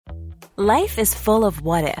Life is full of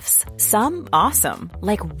what-ifs. Some awesome,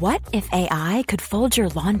 like what if AI could fold your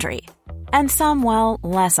laundry? And some, well,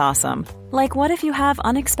 less awesome, like what if you have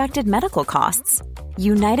unexpected medical costs?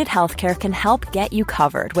 United Healthcare can help get you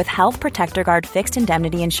covered with Health Protector Guard fixed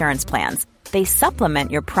indemnity insurance plans. They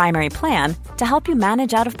supplement your primary plan to help you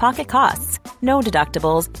manage out-of-pocket costs. No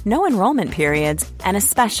deductibles, no enrollment periods, and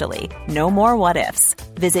especially no more what-ifs.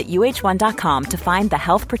 Visit uh1.com to find the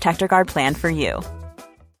Health Protector Guard plan for you.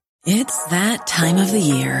 It's that time of the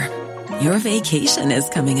year. Your vacation is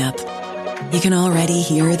coming up. You can already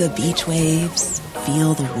hear the beach waves,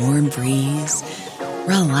 feel the warm breeze,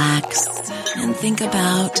 relax, and think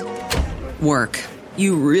about work.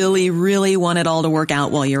 You really, really want it all to work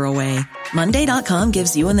out while you're away. Monday.com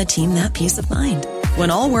gives you and the team that peace of mind.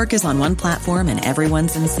 When all work is on one platform and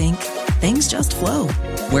everyone's in sync, things just flow.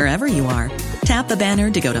 Wherever you are, tap the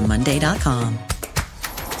banner to go to Monday.com.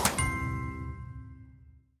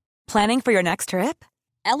 Planning for your next trip?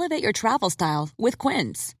 Elevate your travel style with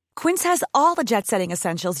Quince. Quince has all the jet-setting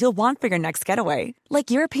essentials you'll want for your next getaway, like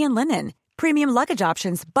European linen, premium luggage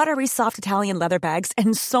options, buttery soft Italian leather bags,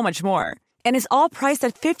 and so much more. And is all priced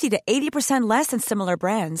at 50 to 80% less than similar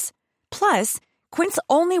brands. Plus, Quince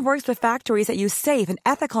only works with factories that use safe and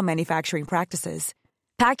ethical manufacturing practices.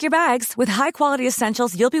 Pack your bags with high-quality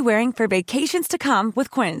essentials you'll be wearing for vacations to come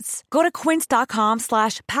with Quince. Go to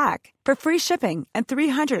quince.com/pack for free shipping and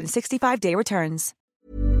 365-day returns.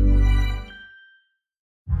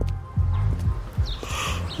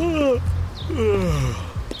 The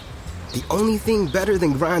only thing better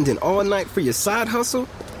than grinding all night for your side hustle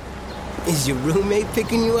is your roommate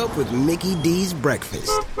picking you up with Mickey D's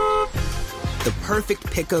breakfast. The perfect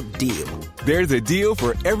pickup deal. There's a deal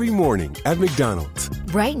for every morning at McDonald's.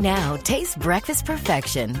 Right now, taste breakfast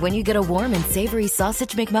perfection when you get a warm and savory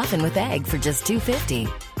sausage McMuffin with egg for just $2.50.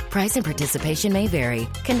 Price and participation may vary.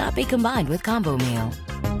 Cannot be combined with combo meal.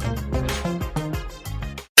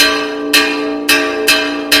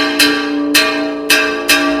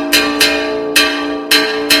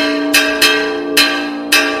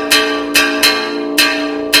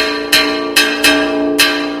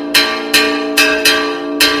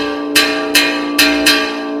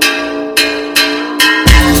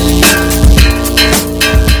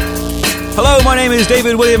 My name is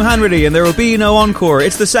David William Hanratty, and there will be no encore.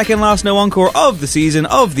 It's the second last no encore of the season,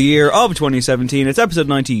 of the year, of 2017. It's episode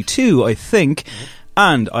 92, I think,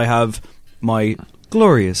 and I have my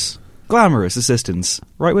glorious, glamorous assistants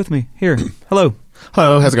right with me here. Hello.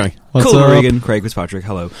 Hello, how's it going? Colin Regan, Craig Fitzpatrick,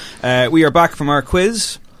 hello. We are back from our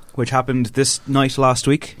quiz, which happened this night last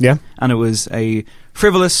week. Yeah. And it was a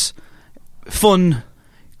frivolous, fun,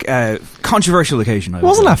 controversial occasion. It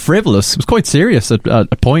wasn't that frivolous. It was quite serious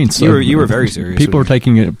at points. You were very serious. People were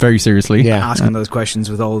taking it very seriously. Yeah, asking those questions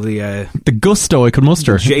with all the gusto I could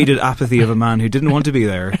muster. Jaded apathy of a man who didn't want to be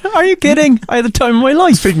there. Are you kidding? I had the time of my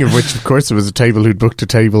life. Speaking of which, of course, there was a table who'd booked a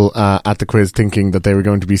table at the quiz thinking that they were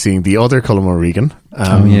going to be seeing the other Cullimore Regan.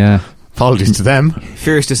 Yeah. Apologies to them.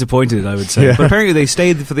 Fierce disappointed, I would say. Yeah. But apparently they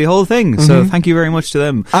stayed for the whole thing, so thank you very much to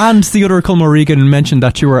them. And the other Cullimore Regan mentioned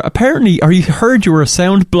that you were heard you were a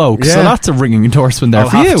sound bloke, so that's a ringing endorsement there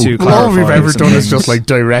for you. All we've ever done is just like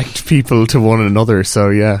direct people to one another, so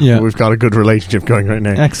yeah, we've got a good relationship going right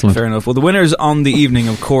now. Excellent. Fair enough. Well, the winners on the evening,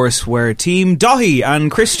 of course, were Team Dahi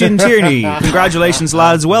and Christian Tierney. Congratulations,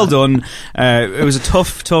 lads. Well done. It was a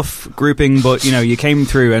tough grouping, but you came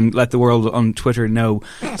through and let the world on Twitter know.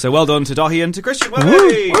 So well done to Dahi and to Christian.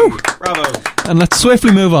 Woo! Bravo. And let's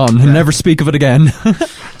swiftly move on and never speak of it again.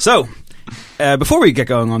 So, before we get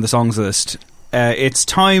going on the songs list, it's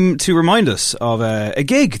time to remind us of a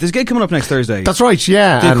gig. There's a gig coming up next Thursday. That's right,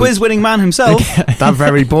 yeah. The quiz-winning man himself. That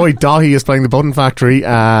very boy, Dahi, is playing the Button Factory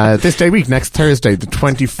this day week, next Thursday, the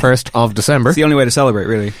 21st of December. It's the only way to celebrate,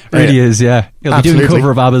 really. Really is, yeah. He'll be doing a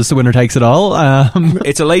cover of ABBA's The Winner Takes It All.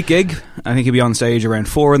 It's a late gig. I think he'll be on stage around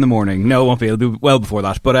 4 in the morning. No, it won't be. It'll be well before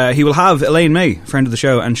that. But he will have Elaine May, friend of the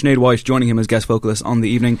show, and Sinead White joining him as guest vocalists on the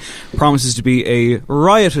evening. Promises to be a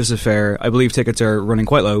riotous affair. I believe tickets are running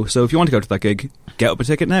quite low. So if you want to go to that gig, get up a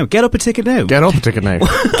ticket now. Get up a ticket now. Get up a ticket now.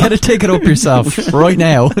 Get a ticket up yourself right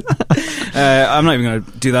now. I'm not even going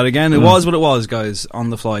to do that again. It was what it was, guys,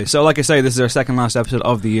 on the fly. So like I say, this is our second last episode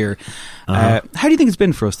of the year. How do you think it's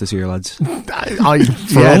been for us this year, lads?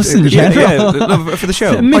 For us in general? For the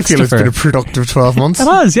show. I feel it's been a productive 12 months. It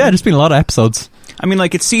has, yeah. There's been a lot of episodes. I mean,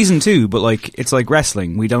 it's season 2, but it's like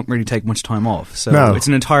wrestling. We don't really take much time off. So it's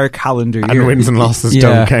an entire calendar year. And wins and losses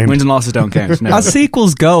don't count. Wins and losses don't count. No. As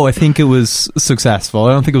sequels go, I think it was successful.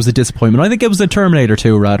 I don't think it was a disappointment. I think it was a Terminator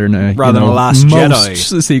 2 rather than The Last most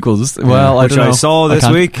Jedi. Sequels. Well, I don't know. Which I saw this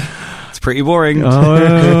week. pretty boring.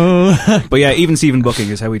 Oh. But yeah, even Steven booking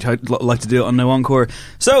is how we like to do it on No Encore.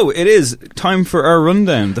 So it is time for our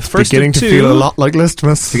rundown. The first beginning of two, to feel a lot like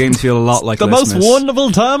Listmas. Beginning to feel a lot like The Listmas. most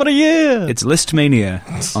wonderful time of the year. It's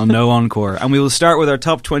Listmania on No Encore, and we will start with our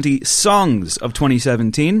top 20 songs of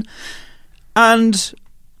 2017. And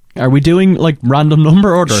are we doing like random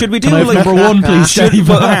number order? should we do Can I have like number one, please? Should,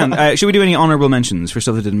 Dave? should we do any honourable mentions for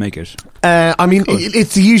stuff that didn't make it? I mean,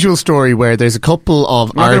 it's the usual story where there's a couple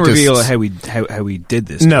of We're not going to artists. reveal how we did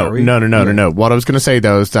this. No. are we? No. What I was going to say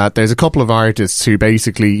though is that there's a couple of artists who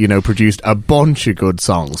basically, produced a bunch of good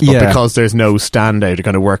songs, but because there's no standout, it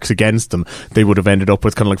kind of works against them. They would have ended up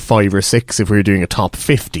with kind of like 5 or 6 if we were doing a top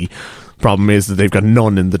 50. Problem is that they've got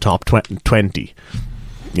none in the top 20.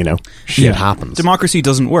 Shit happens. Democracy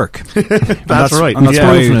doesn't work. That's right. And that's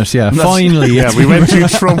Yeah. proven it, yeah. Finally. Yeah, we went through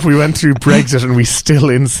Trump, we went through Brexit, and we still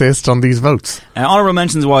insist on these votes. Honourable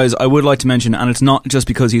mentions wise, I would like to mention, and it's not just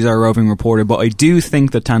because he's our roving reporter, but I do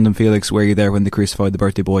think that Tandem Felix, Were You There When They Crucified the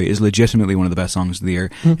Birthday Boy, is legitimately one of the best songs of the year.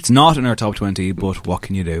 It's not in our top 20, but what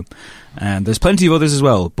can you do? And there's plenty of others as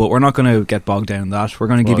well, but we're not going to get bogged down in that. We're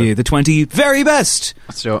going to give you the 20 very best.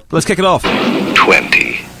 Let's do it. Let's kick it off.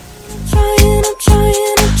 20.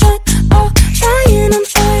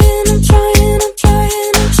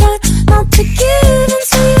 Not to give in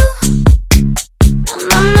to you.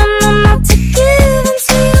 No, not to give in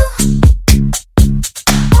to you.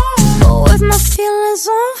 But with my feelings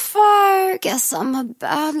on fire, guess I'm a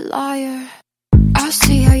bad liar. I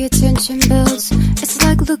see how your tension builds. It's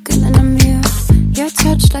like looking in a mirror. You're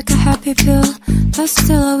touched like a happy pill, but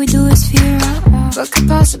still all we do is fear. What could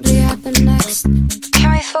possibly happen next?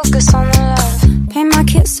 Can we focus on the love? Paint my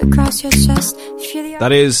kiss across your chest.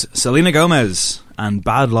 That is Selena Gomez and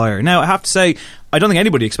Bad Liar. Now, I have to say, I don't think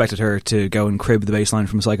anybody expected her to go and crib the bass line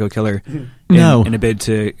from Psycho Killer in a bid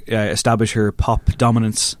to establish her pop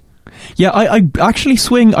dominance. Yeah, I actually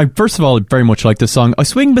swing. I first of all very much like this song. I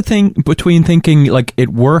swing between thinking like it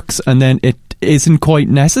works and then it isn't quite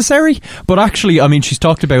necessary. But actually, I mean, she's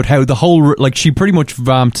talked about how the whole she pretty much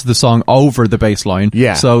vamped the song over the bass line.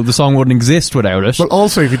 Yeah. So the song wouldn't exist without it. Well,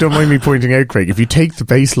 also, if you don't mind me pointing out, Craig, if you take the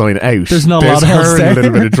bass line out, there's not a lot else her there. And a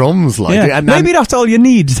little bit of drums, maybe that's all you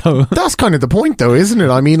need. Though that's kind of the point, though, isn't it?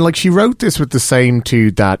 I mean, she wrote this with the same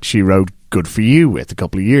tune that she wrote Good For You with a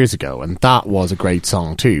couple of years ago, and that was a great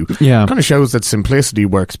song too. Yeah. Kind of shows that simplicity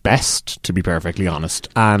works best, to be perfectly honest.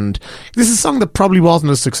 And this is a song that probably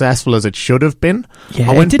wasn't as successful as it should have been.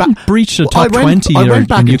 Yeah, it didn't breach the top 20 I went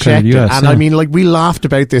back in and UK checked and US, it, and I mean, we laughed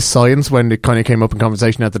about this science when it kind of came up in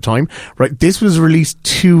conversation at the time. Right, this was released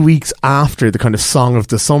 2 weeks after the kind of Song of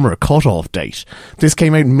the Summer cutoff date. This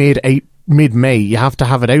came out mid-May. You have to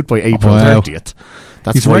have it out by April 30th.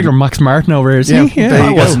 He's regular Max Martin over here, is he? Yeah.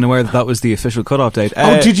 I wasn't aware that was the official cutoff date.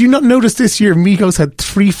 Did you not notice this year Migos had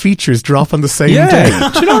 3 features drop on the same day?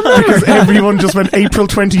 Do you know that? Because everyone just went April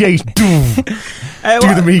 28th.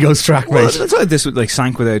 Do the Migos track, mate. That's why this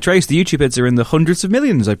sank without a trace. The YouTube hits are in the hundreds of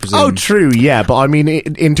millions, I presume. Oh, true, yeah. But I mean,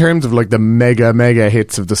 in terms of the mega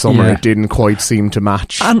hits of the summer, it didn't quite seem to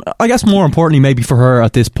match. And I guess more importantly, maybe for her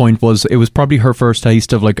at this point, it was probably her first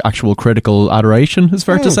taste of actual critical adoration, is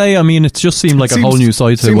fair to say. I mean, it just seemed like a whole new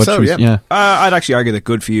side to what she was. Yeah. I'd actually argue that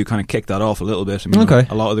Good For You kind of kicked that off a little bit. I mean, okay.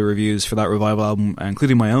 A lot of the reviews for that revival album,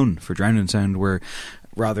 including my own for Drowning Sound, were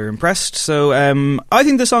rather impressed. So I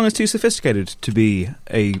think the song is too sophisticated to be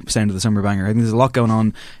a Sound of the Summer banger. I think there's a lot going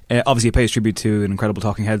on. Obviously it pays tribute to an incredible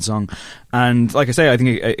Talking Heads song, and like I say, I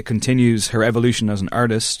think it continues her evolution as an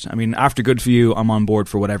artist. I mean, after Good For You, I'm on board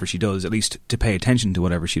for whatever she does, at least to pay attention to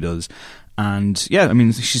whatever she does. And yeah, I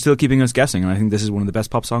mean, she's still keeping us guessing, and I think this is one of the best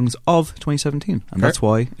pop songs of 2017, and that's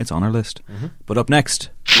why it's on our list. But up next,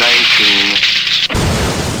 19.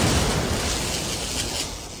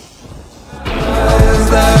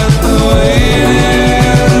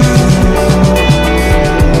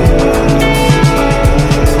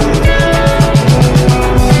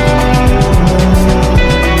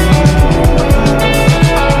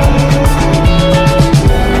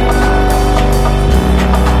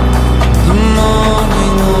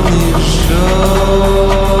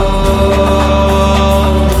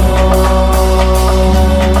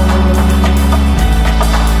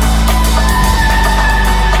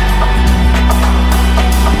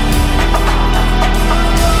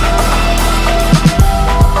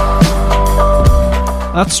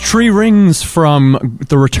 That's Three Rings from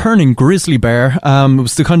the returning Grizzly Bear. It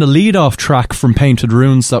was the kind of lead-off track from Painted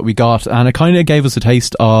Runes that we got, and it kind of gave us a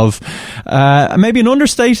taste of maybe an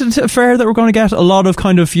understated affair that we're going to get. A lot of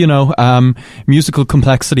kind of, musical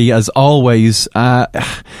complexity as always.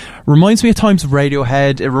 reminds me at times of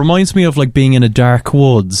Radiohead. It reminds me of like being in a dark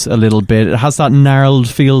woods a little bit. It has that gnarled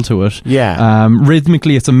feel to it. Yeah.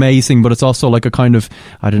 Rhythmically it's amazing, but it's also like a kind of,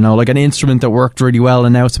 I don't know, like an instrument that worked really well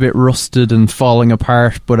and now it's a bit rusted and falling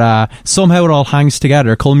apart, but somehow it all hangs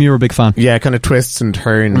together. Colm, you're a big fan. Yeah, it kind of twists and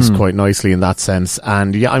turns quite nicely in that sense.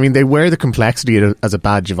 And yeah, I mean, they wear the complexity as a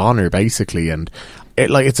badge of honour, basically, and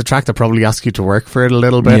it's a track that probably asks you to work for it a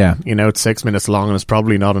little bit. Yeah. You know, it's 6 minutes long and it's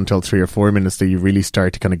probably not until 3 or 4 minutes that you really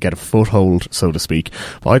start to kind of get a foothold, so to speak.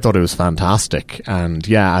 But I thought it was fantastic. And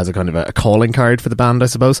yeah, as a kind of a calling card for the band, I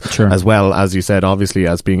suppose. Sure. As well, as you said, obviously,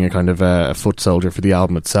 as being a kind of a foot soldier for the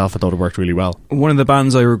album itself, I thought it worked really well. One of the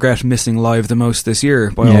bands I regret missing live the most this year,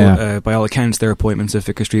 by all accounts, their appointments at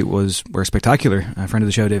Vicar Street were spectacular. A friend of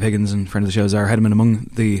the show, Dave Higgins, and friend of the show, Zara Hedman, among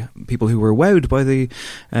the people who were wowed by the...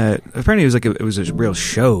 apparently it was a real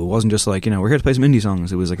show. It wasn't just like, we're here to play some indie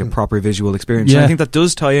songs. It was like a proper visual experience. Yeah. And I think that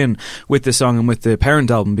does tie in with this song and with the parent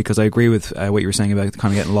album, because I agree with what you were saying about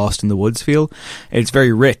kind of getting lost in the woods feel. It's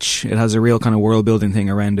very rich. It has a real kind of world building thing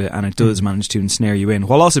around it, and it does manage to ensnare you in,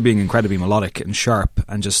 while also being incredibly melodic and sharp,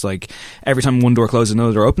 and just like every time one door closes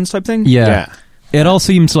another door opens type thing. Yeah. It all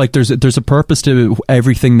seems like there's a purpose to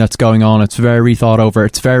everything that's going on. It's very thought over.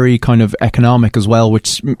 It's very kind of economic as well,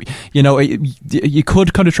 which, you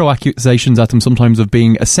could kind of throw accusations at them sometimes of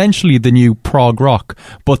being essentially the new prog rock,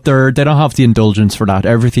 but they don't have the indulgence for that.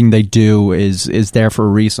 Everything they do is there for a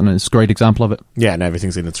reason, and it's a great example of it. Yeah, and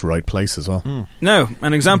everything's in its right place as well. Now,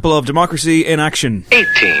 an example of democracy in action.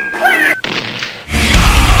 18.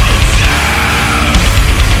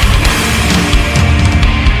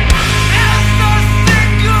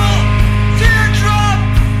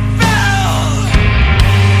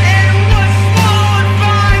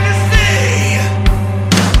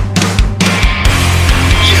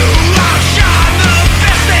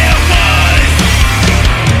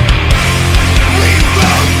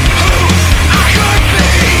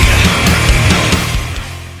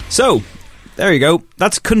 So, there you go.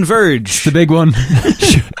 That's Converge. The big one.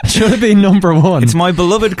 Should have been number one. It's My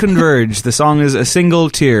Beloved Converge. The song is A Single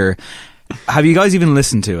Tear. Have you guys even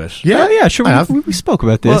listened to it? Yeah, sure. We spoke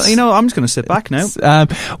about this. Well, I'm just going to sit back now.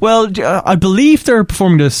 I believe they're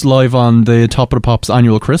performing this live on the Top of the Pops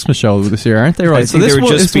annual Christmas show this year, aren't they? Right. I think they were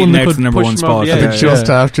just beaten out for the number one spot. Just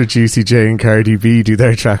after Juicy J and Cardi B do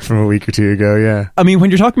their track from a week or two ago. Yeah. I mean, when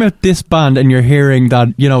you're talking about this band and you're hearing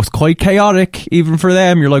that, it's quite chaotic even for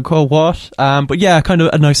them, you're like, oh, what? But yeah, kind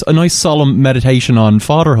of a nice solemn meditation on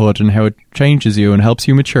fatherhood and how it changes you and helps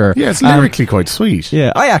you mature. Yeah, it's lyrically quite sweet.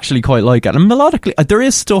 Yeah, I actually quite like it. And melodically, there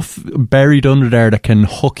is stuff buried under there that can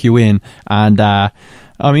hook you in. And, I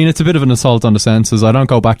mean, it's a bit of an assault on the senses. I don't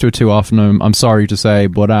go back to it too often, I'm sorry to say.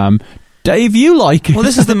 But, Dave, you like it. Well,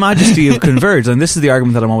 this is the majesty of Converge, and this is the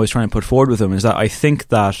argument that I'm always trying to put forward with them, is that I think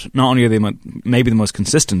that not only are they maybe the most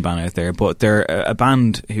consistent band out there, but they're a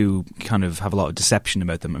band who kind of have a lot of deception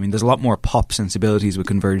about them. I mean, there's a lot more pop sensibilities with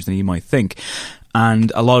Converge than you might think.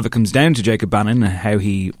 And a lot of it comes down to Jacob Bannon and how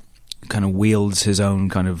he kind of wields his own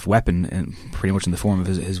kind of weapon, pretty much in the form of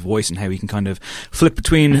his voice, and how he can kind of flip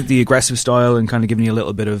between the aggressive style and kind of giving you a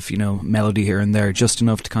little bit of, melody here and there, just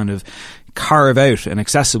enough to kind of carve out an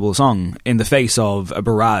accessible song in the face of a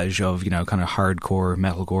barrage of, kind of hardcore,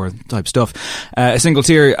 metalcore type stuff. A Single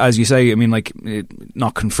Tear, as you say, I mean,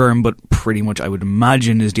 not confirmed, but pretty much I would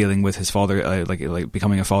imagine is dealing with his father, like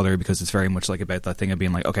becoming a father, because it's very much like about that thing of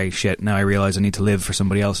being like, okay, shit, now I realise I need to live for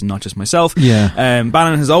somebody else and not just myself. Yeah.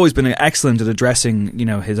 Bannon has always been excellent at addressing,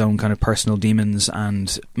 his own kind of personal demons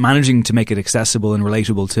and managing to make it accessible and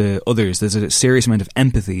relatable to others. There's a serious amount of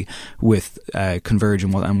empathy with Converge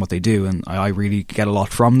and what they do, and I really get a lot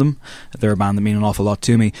from them. They're a band that mean an awful lot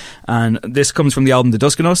to me, and this comes from the album The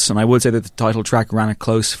Dusk in Us, and I would say that the title track ran it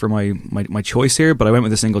close for my choice here, but I went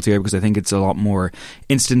with A Single Tear because I think it's a lot more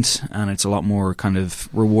instant and it's a lot more kind of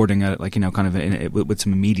rewarding at with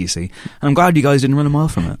some immediacy, and I'm glad you guys didn't run a mile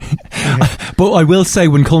from it. But I will say,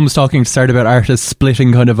 when Colm was talking to start about artists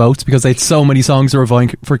splitting kind of votes because they had so many songs that were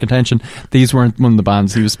vying for contention, these weren't one of the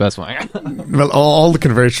bands he was specifying. Well, all the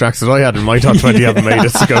Converge tracks that I had in my top 20 haven't made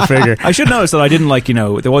it, so go figure. I should notice that I didn't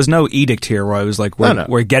there was no edict here where I was like,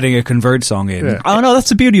 we're getting a Converge song in. Yeah. Oh no, that's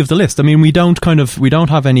the beauty of the list. I mean, we don't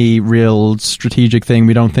have any real strategic thing.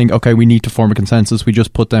 We don't think, okay, we need to form a consensus. We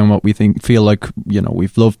just put down what we feel like,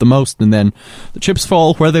 we've loved the most, and then the chips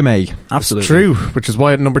fall where they may. Absolutely. It's true, which is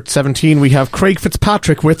why at number 17 we have Craig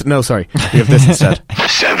Fitzpatrick with... No, sorry. We have this instead.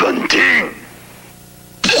 17.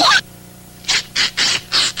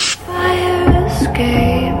 Fire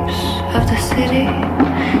escapes of the city.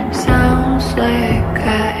 Sounds like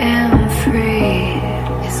I am free.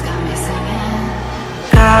 It's got me singing.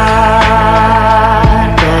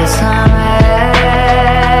 God bless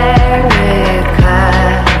America.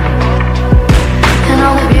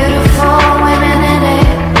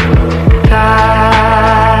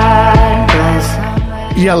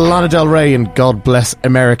 Yeah, Lana Del Rey and God Bless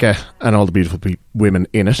America and all the beautiful women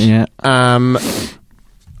in it. Yeah.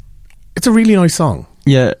 It's a really nice song.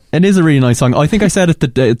 Yeah, it is a really nice song. I think I said at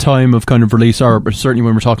the time of kind of release, or certainly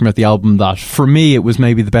when we're talking about the album, that for me it was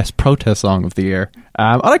maybe the best protest song of the year.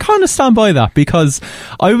 And I kind of stand by that, because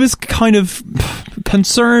I was kind of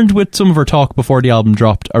concerned with some of her talk before the album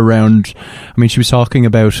dropped around, I mean, she was talking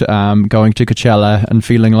about going to Coachella and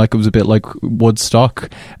feeling like it was a bit like Woodstock,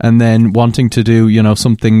 and then wanting to do, you know,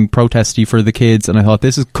 something protesty for the kids, and I thought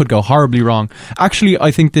could go horribly wrong. Actually, I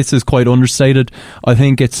think this is quite understated. I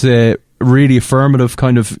think it's a really affirmative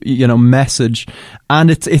kind of, you know, message, and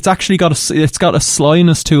it's actually got a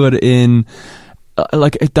slyness to it in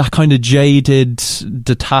like that kind of jaded,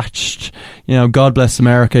 detached, you know, God bless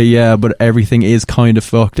America, yeah, but everything is kind of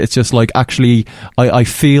fucked. It's just like, actually, I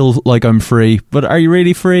feel like I'm free, but are you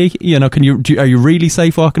really free? You know, are you really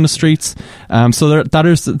safe walking the streets? So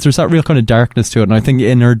there's that real kind of darkness to it, and I think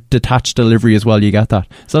in her detached delivery as well, you get that.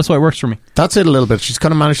 So that's why it works for me. That's it a little bit. She's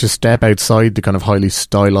kind of managed to step outside the kind of highly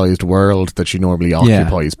stylized world that she normally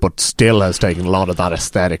occupies, but still has taken a lot of that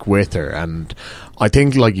aesthetic with her. And I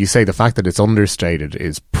think, like you say, the fact that it's understated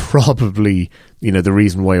is probably, you know, the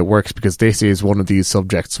reason why it works, because this is one of these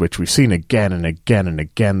subjects which we've seen again and again and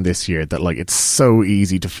again this year, that like it's so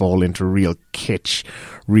easy to fall into real kitsch,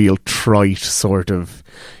 real trite sort of,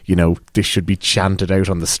 you know, this should be chanted out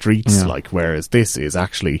on the streets, like, whereas this is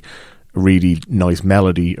actually a really nice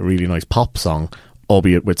melody, a really nice pop song,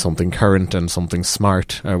 albeit with something current and something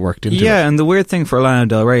smart worked into it. Yeah, and the weird thing for Lana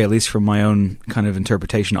Del Rey, at least from my own kind of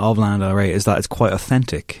interpretation of Lana Del Rey, is that it's quite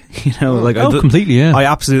authentic. You know, like completely, yeah. I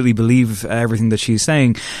absolutely believe everything that she's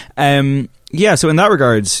saying. Yeah, so in that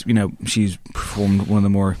regards, you know, she's performed one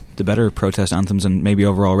of the better protest anthems and maybe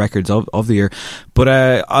overall records of the year. But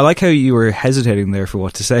I like how you were hesitating there for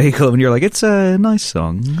what to say, when you're like, it's a nice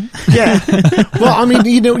song. Yeah. Well, I mean,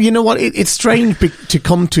 you know what? It's strange to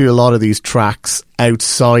come to a lot of these tracks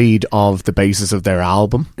outside of the basis of their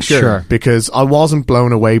album. Sure. Because I wasn't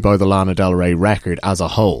blown away by the Lana Del Rey record as a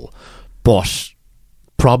whole, but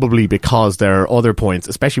probably because there are other points,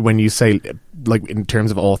 especially when you say, like, in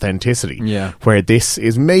terms of authenticity, where this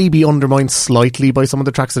is maybe undermined slightly by some of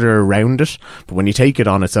the tracks that are around it, but when you take it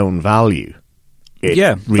on its own value, it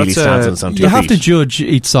really stands on its own two feet. You have to judge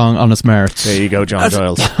each song on its merits. There you go, John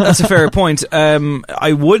Giles. That's a fair point.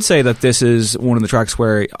 I would say that this is one of the tracks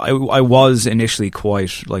where I was initially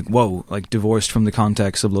quite like, whoa, like, divorced from the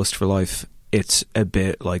context of Lust for Life. It's a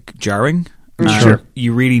bit like jarring. Sure.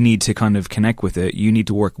 You really need to kind of connect with it. You need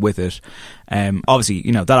to work with it. Obviously,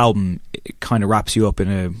 you know, that album kind of wraps you up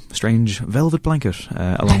in a strange velvet blanket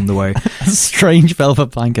along the way. Strange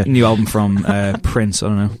velvet blanket. New album from Prince. I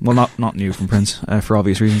don't know. Well, not new from Prince for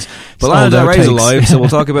obvious reasons. But Lana Del Rey's alive, so we'll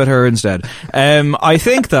talk about her instead. I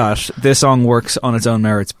think that this song works on its own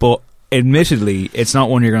merits, but admittedly, it's not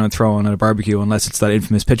one you're going to throw on at a barbecue unless it's that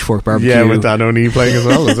infamous Pitchfork barbecue. Yeah, with Dan O'Neill playing as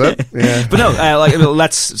well, is it? Yeah. But no,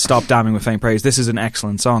 let's stop damning with faint praise. This is an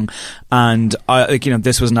excellent song, and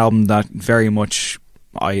this was an album that very much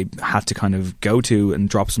I had to kind of go to and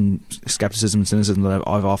drop some skepticism and cynicism that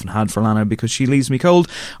I've often had for Lana, because she leaves me cold.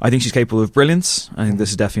 I think she's capable of brilliance. I think this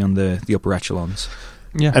is definitely on the upper echelons.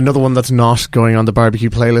 Yeah. Another one that's not going on the barbecue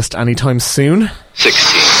playlist anytime soon.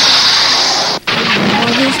 16.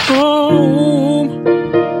 Home.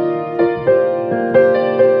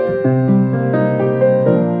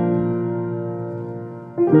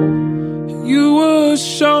 You would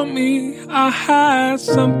show me I had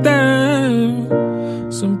something.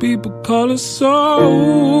 Some people call it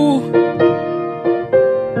soul.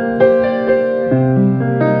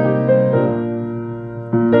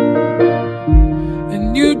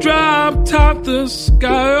 And you dropped out the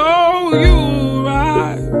sky. Oh, you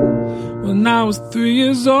arrived when I was 3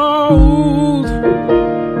 years old.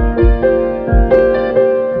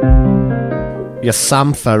 Yes,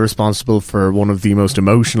 Sampha, responsible for one of the most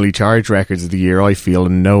emotionally charged records of the year, I feel,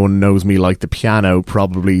 and No One Knows Me Like the Piano,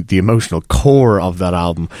 probably the emotional core of that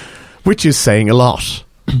album, which is saying a lot.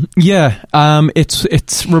 Yeah,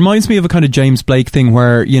 it reminds me of a kind of James Blake thing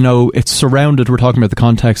where, you know, it's surrounded, we're talking about the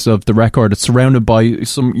context of the record, it's surrounded by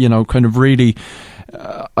some, you know, kind of really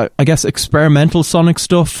I guess experimental sonic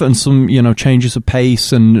stuff and some, you know, changes of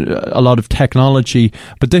pace and a lot of technology,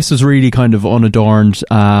 but this is really kind of unadorned.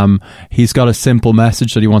 He's got a simple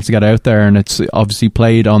message that he wants to get out there, and it's obviously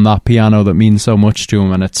played on that piano that means so much to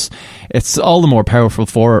him, and it's all the more powerful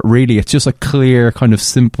for it, really. It's just a clear kind of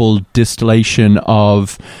simple distillation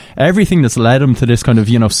of everything that's led him to this kind of,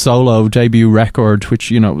 you know, solo debut record, which,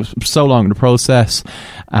 you know, was so long to process,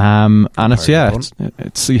 and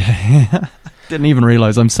it's Didn't even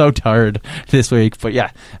realise. I'm so tired this week. But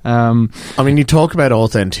yeah. I mean, you talk about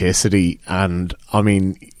authenticity, and I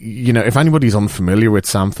mean, you know, if anybody's unfamiliar with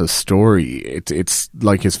Sampha's story, it's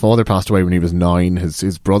like his father passed away when he was 9.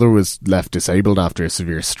 His brother was left disabled after a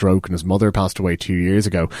severe stroke, and his mother passed away 2 years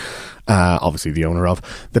ago. Obviously the owner of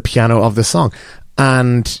the piano of the song.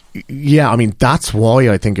 And yeah, I mean, that's why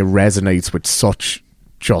I think it resonates with such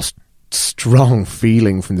just strong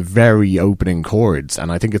feeling from the very opening chords,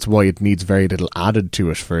 and I think it's why it needs very little added to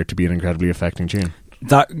it for it to be an incredibly affecting tune.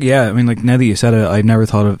 I mean, like, now that you said it, I'd never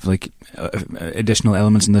thought of like additional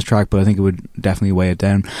elements in this track, but I think it would definitely weigh it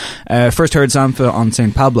down. First heard Sampha on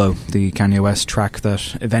St. Pablo, the Kanye West track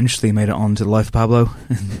that eventually made it onto The Life of Pablo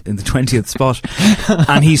in the 20th spot.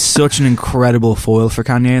 And he's such an incredible foil for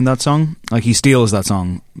Kanye in that song. Like, he steals that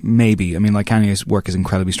song, maybe. I mean, like, Kanye's work is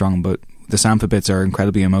incredibly strong, but the Sampha bits are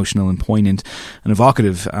incredibly emotional and poignant and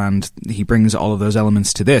evocative, and he brings all of those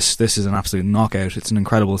elements to this. This is an absolute knockout. It's an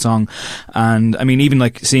incredible song. And I mean, even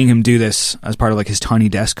like seeing him do this as part of like his Tiny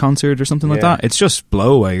Desk concert or something like that, it's just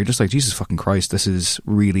blow away. You're just like, Jesus fucking Christ, this is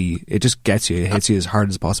really, it just gets you. It hits you as hard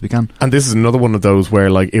as it possibly can. And this is another one of those where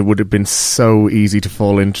like it would have been so easy to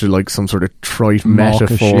fall into like some sort of trite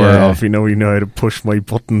metaphor of, you know how to push my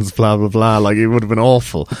buttons, blah blah blah. Like, it would have been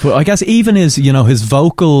awful. But I guess even his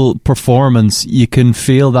vocal performance, you can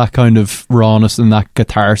feel that kind of rawness and that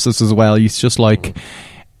catharsis as well. He's just like,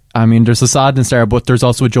 I mean, there's a sadness there, but there's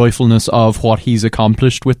also a joyfulness of what he's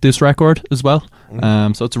accomplished with this record as well.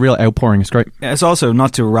 So it's a real outpouring. It's great. It's also,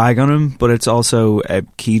 not to rag on him, but it's also a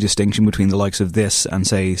key distinction between the likes of this and,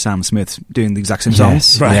 say, Sam Smith doing the exact same song.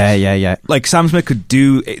 Right. Yeah. Like, Sam Smith could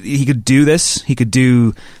do this. He could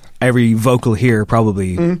do every vocal here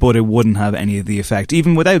probably, but it wouldn't have any of the effect,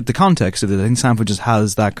 even without the context of it. I think Sampha just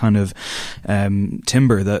has that kind of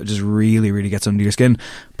timbre that just really, really gets under your skin.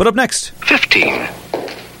 But up next, 15.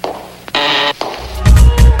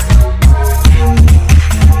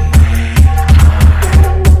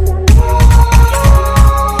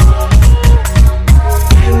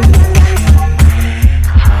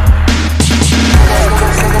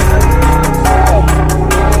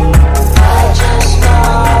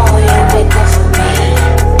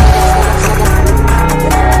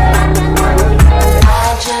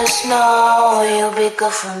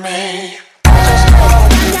 Good for me.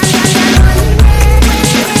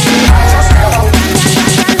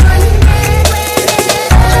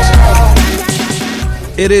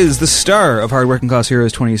 It is the star of Hard Working Class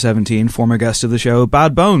Heroes 2017, former guest of the show,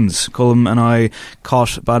 Bad Bones. Colm and I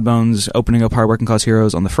caught Bad Bones opening up Hard Working Class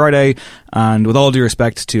Heroes on the Friday, and with all due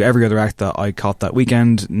respect to every other act that I caught that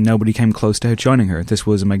weekend, nobody came close to outshining her. This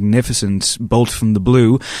was a magnificent bolt from the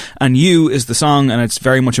blue, and You is the song, and it's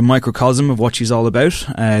very much a microcosm of what she's all about.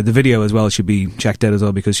 The video as well should be checked out as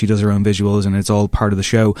well, because she does her own visuals and it's all part of the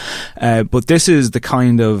show. But this is the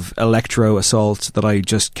kind of electro assault that I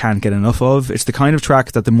just can't get enough of. It's the kind of track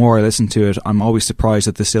that the more I listen to it, I'm always surprised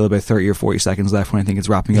that there's still about 30 or 40 seconds left when I think it's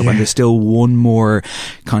wrapping up, and there's still one more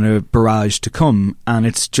kind of barrage to come, and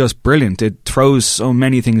it's just brilliant. It throws so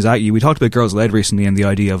many things at you. We talked about Girls Led recently and the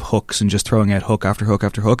idea of hooks and just throwing out hook after hook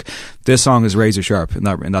after hook. This song is razor sharp in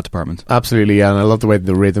that department. Absolutely, and I love the way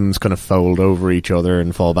the rhythms kind of fold over each other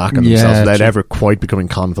and fall back on themselves without ever quite becoming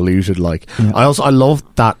convoluted. Like, I love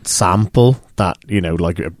that sample that, you know,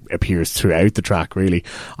 like, appears throughout the track, really.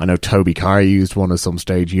 I know Toby Carr used one at some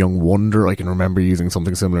stage. Young Wonder, I can remember using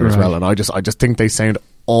something similar as well, and I just think they sound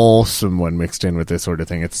awesome when mixed in with this sort of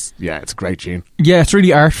thing. It's a great tune. Yeah, it's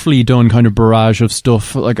really artfully done, kind of barrage of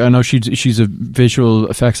stuff. Like, I know she's a visual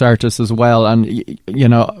effects artist as well, and you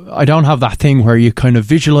know, I don't have that thing where you kind of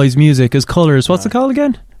visualize music as colours. What's it called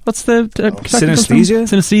again? What's the synesthesia?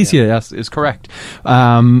 Synesthesia, yes, is correct.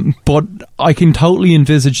 But I can totally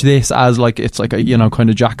envisage this as like, it's like a, you know, kind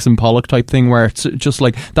of Jackson Pollock type thing, where it's just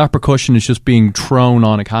like that percussion is just being thrown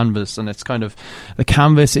on a canvas, and it's kind of, the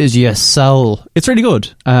canvas is your soul. It's really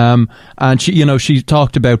good. And she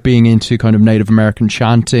talked about being into kind of Native American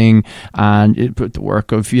chanting and the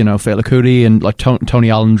work of, you know, Fela Kuti and like Tony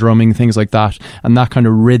Allen drumming, things like that, and that kind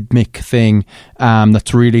of rhythmic thing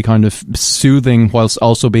that's really kind of soothing whilst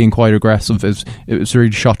also being quite aggressive. It was really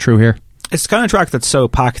shot through here. It's the kind of track that's so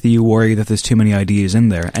packed that you worry that there's too many ideas in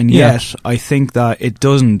there, and yet I think that it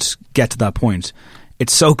doesn't get to that point.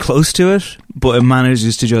 It's so close to it, but it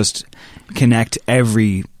manages to just connect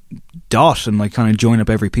every dot and like kind of join up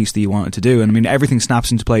every piece that you want it to do. And I mean, everything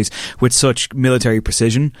snaps into place with such military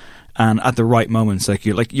precision and at the right moments.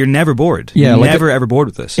 You're never bored. You're never ever bored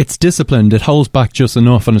with this. It's disciplined. It holds back just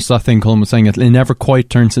enough, and it's that thing Colm was saying, it never quite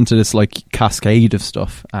turns into this like cascade of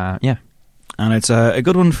stuff. And it's a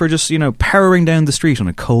good one for just, you know, powering down the street on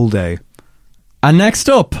a cold day. And next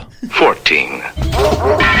up, 14.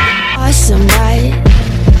 Awesome, right?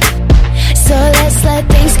 So let's let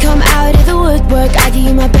things come out of the woodwork. I give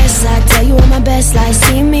you my best life, tell you all my best lies.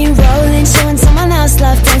 See me rolling, showing someone else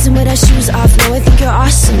love, dancing with our shoes off. No, I think you're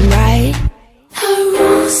awesome, right? Our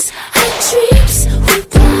rules, our dreams, we're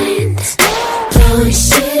blind. Blowing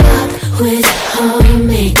shit up with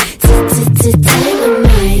homemade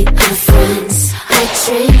dynamite. Our friends, our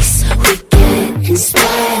drinks, we get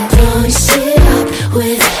inspired. Blowing shit up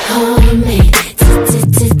with homemade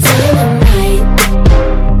dynamite.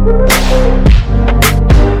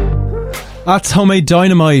 That's Homemade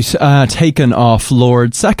Dynamite, taken off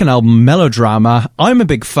Lord's second album, Melodrama. I'm a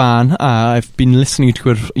big fan. I've been listening to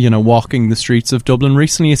it, walking the streets of Dublin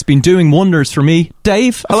recently. It's been doing wonders for me.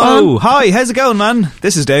 Dave, hello. Hi, how's it going, man?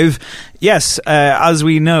 This is Dave. Yes, as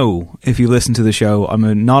we know, if you listen to the show,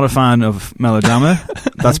 I'm not a fan of Melodrama.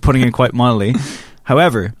 That's putting it quite mildly.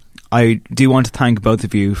 However, I do want to thank both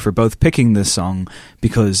of you for both picking this song,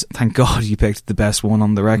 because thank God you picked the best one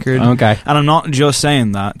on the record. Okay. And I'm not just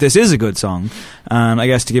saying that. This is a good song. And I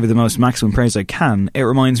guess to give it the most maximum praise I can, it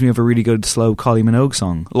reminds me of a really good slow Kylie Minogue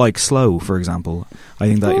song, like Slow, for example. I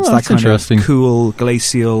think that it's that kind of cool,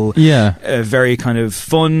 glacial, very kind of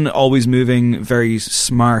fun, always moving, very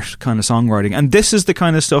smart kind of songwriting. And this is the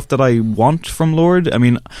kind of stuff that I want from Lorde. I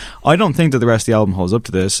mean, I don't think that the rest of the album holds up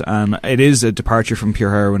to this, and it is a departure from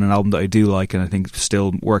Pure Heroin, an album that I do like and I think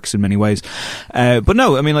still works in many ways. But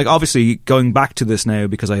no, I mean, like, obviously going back to this now,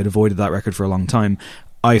 because I had avoided that record for a long time,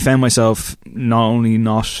 I found myself not only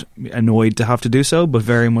not annoyed to have to do so, but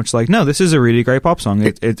very much like, no, this is a really great pop song.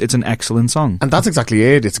 It's an excellent song. And that's exactly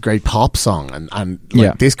it. It's a great pop song. And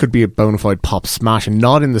this could be a bona fide pop smash, and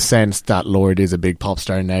not in the sense that Lorde is a big pop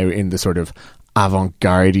star now in the sort of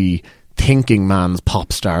avant-garde thinking man's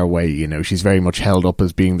pop star way. She's very much held up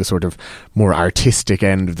as being the sort of more artistic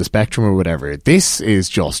end of the spectrum or whatever. This is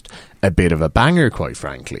just a bit of a banger, quite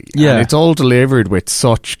frankly. Yeah. And it's all delivered with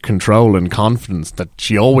such control and confidence that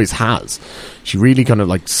she always has. She really kind of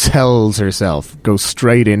like sells herself, goes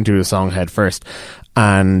straight into the song head first.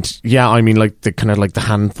 And yeah, I mean, like the kind of like the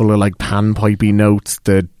handful of like panpipey notes,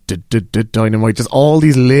 the dynamite, just all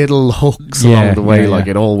these little hooks along the way, like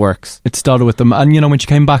it all works. It started with them. And when she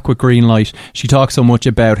came back with Green Light, she talked so much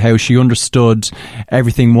about how she understood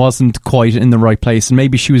everything wasn't quite in the right place, and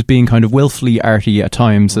maybe she was being kind of willfully arty at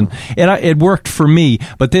times, and it worked for me.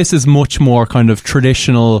 But this is much more kind of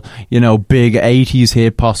traditional, big 80s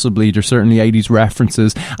hit, possibly. There's certainly 80s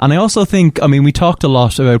references. And I also think, I mean, we talked a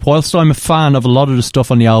lot about, whilst I'm a fan of a lot of the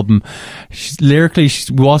stuff on the album, lyrically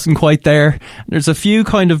she wasn't quite there. There's a few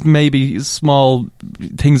kind of maybe small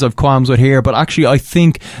things I've qualms with here, but actually I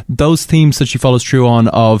think those themes that she follows through on,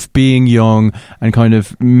 of being young and kind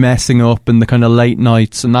of messing up and the kind of late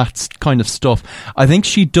nights and that kind of stuff, I think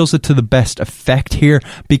she does it to the best effect here,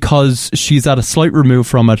 because she's at a slight remove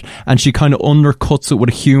from it, and she kind of undercuts it with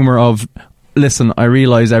a humour of, listen, I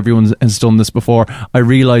realise everyone has done this before. I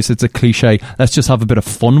realise it's a cliche. Let's just have a bit of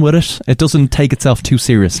fun with it. It doesn't take itself too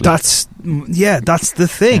seriously. That's the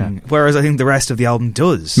thing. Yeah. Whereas I think the rest of the album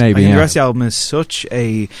does. Maybe, the rest of the album is such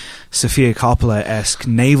a Sofia Coppola-esque,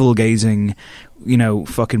 navel-gazing,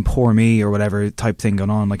 fucking poor me or whatever type thing going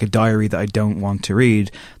on, like a diary that I don't want to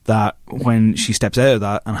read, that when she steps out of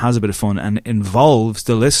that and has a bit of fun and involves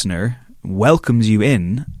the listener, welcomes you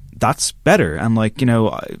in, that's better. And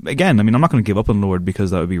again, I mean, I'm not going to give up on Lorde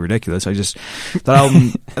because that would be ridiculous.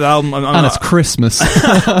 That album and it's Christmas.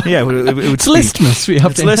 Yeah, it's Listmas.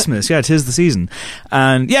 It's Listmas. Yeah, 'tis the season.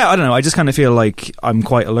 And yeah, I don't know. I just kind of feel like I'm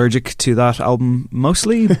quite allergic to that album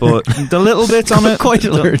mostly, but the little bits on it, quite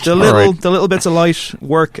allergic. The little bits of light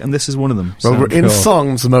work, and this is one of them. Well, we're in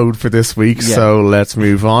songs mode for this week, so let's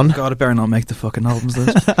move on. God, it better not make the fucking albums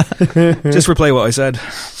list. Just replay what I said.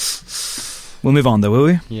 We'll move on though, will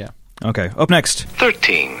we? Yeah. Okay, up next.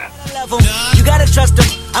 13. You gotta trust them.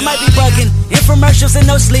 I might be bugging. Infomercials and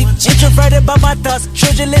no sleep. Introverted by my thoughts.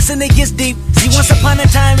 Children listen, it gets deep. See, once upon a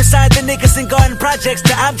time inside the Nickerson Garden projects,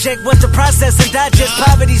 the object was to process and digest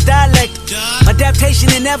poverty's dialect.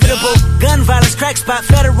 Adaptation inevitable. Gun violence, crack spot,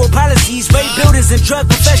 federal policies, rape buildings and drug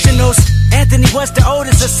professionals. Anthony was the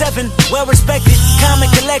oldest of 7. Well respected, calm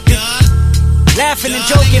and collected. Laughing and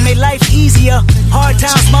joking made life easier. Hard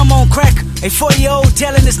times, mama on crack. A 4-year-old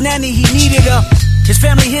telling his nanny he needed her. His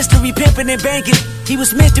family history, pimping and banking. He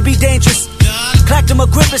was meant to be dangerous. Clacked him a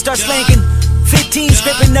grip and start slanking. 15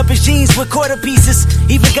 stripping up his jeans with quarter pieces.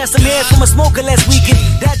 Even got some hair from a smoker last weekend.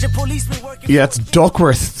 Dodging policemen working. Yeah, it's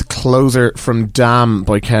Duckworth, Closer from Damn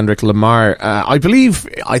by Kendrick Lamar. I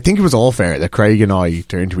think it was all fair that Craig and I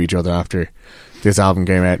turned to each other after this album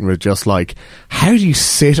came out and was just like, how do you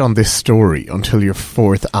sit on this story until your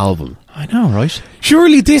 4th album? I know, right?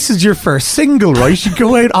 Surely this is your first single, right? You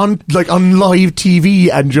go out on live TV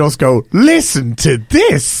and just go, listen to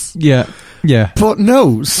this. Yeah. But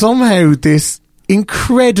no, somehow this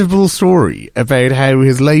incredible story about how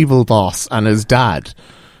his label boss and his dad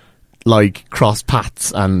crossed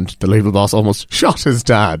paths, and the label boss almost shot his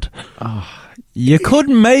dad. You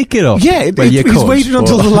couldn't make it up. Yeah, he's waited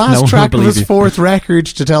until the last track of his fourth record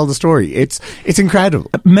to tell the story. It's incredible.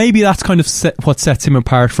 Maybe that's kind of what sets him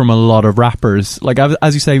apart from a lot of rappers. Like,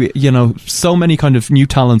 as you say, you know, so many kind of new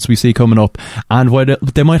talents we see coming up, and where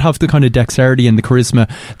they might have the kind of dexterity and the charisma,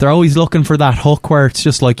 they're always looking for that hook where it's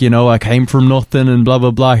just like, you know, I came from nothing and blah,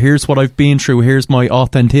 blah, blah. Here's what I've been through. Here's my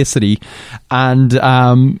authenticity. And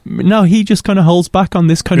no, he just kind of holds back on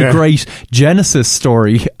this kind of great Genesis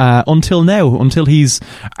story until now. Until he's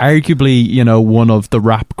arguably, you know, one of the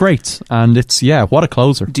rap greats. And it's, what a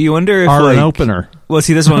closer. Do you wonder if, or an opener. Well,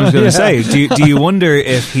 see, this is what I was going to say. Do you wonder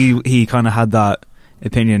if he kind of had that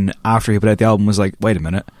opinion after he put out the album, was like, wait a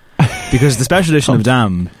minute, because the special edition of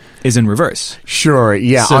Damn is in reverse. Sure,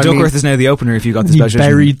 yeah. So Duckworth is now the opener if you got the special edition. He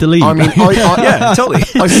buried the lead. I mean, yeah, totally.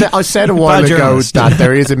 I said a while ago that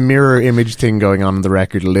there is a mirror image thing going on in the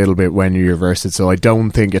record a little bit when you reverse it, so I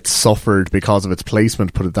don't think it's suffered because of its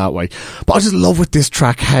placement, put it that way. But I just love with this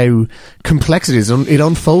track how complex it is. It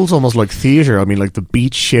unfolds almost like theatre. I mean, like, the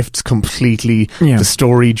beat shifts completely, the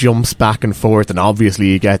story jumps back and forth, and obviously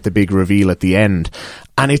you get the big reveal at the end.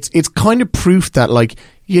 And it's kind of proof that, like,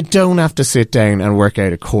 you don't have to sit down and work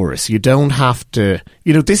out a chorus. You don't have to,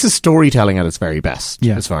 you know, this is storytelling at its very best,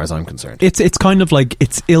 as far as I'm concerned. It's kind of like,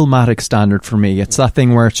 it's Illmatic standard for me. It's that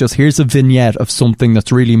thing where it's just, here's a vignette of something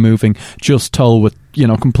that's really moving, just told with, you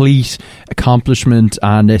know, complete accomplishment,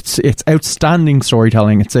 and it's outstanding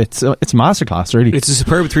storytelling. It's a masterclass, really. It's a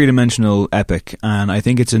superb three-dimensional epic, and I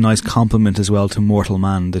think it's a nice compliment as well to Mortal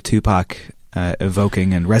Man, the Tupac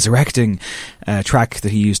evoking and resurrecting track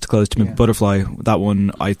that he used to close to Butterfly. That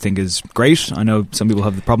one I think is great. I know some people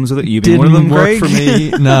have the problems with it. You've been one of them, work Greg? For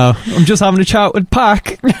me. No, I'm just having a chat with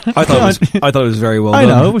Pac. I thought it was very well done. I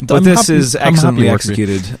know, but this is excellently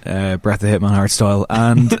executed, Breath of Hitman Heart style,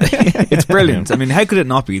 and it's brilliant. I mean, how could it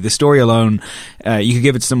not be? The story alone, you could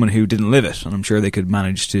give it to someone who didn't live it, and I'm sure they could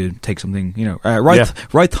manage to take something, you know,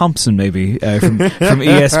 Wright Thompson maybe from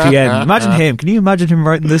ESPN. Imagine him. Can you imagine him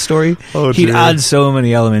writing this story? He'd add so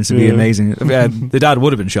many elements. It'd be amazing. The dad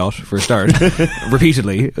would have been shot for a start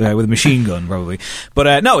repeatedly with a machine gun probably,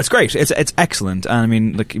 but no, it's great. It's excellent. And I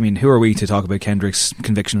mean, who are we to talk about Kendrick's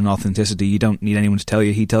conviction and authenticity? You don't need anyone to tell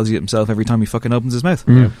you. He tells you it himself every time he fucking opens his mouth.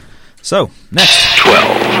 So next 12.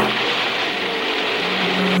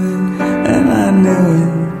 And I knew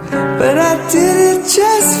it, but I did it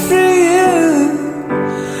just for you.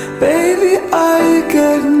 Baby, are you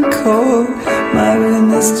getting cold? My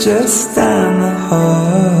room is just down the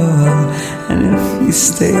hall, and if you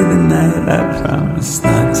stay the night, I promise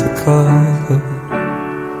not to call.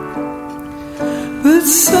 But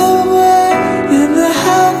somewhere in the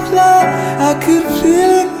half-light, I could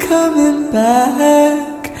feel it coming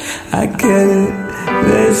back. I get it,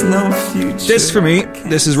 there's no future. This for me,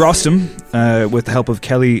 this is Rostam with the help of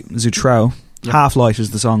Kelly Zutrao. Half-Light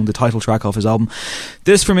is the song, the title track off his album.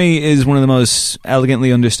 This for me is one of the most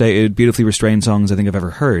elegantly understated, beautifully restrained songs I think I've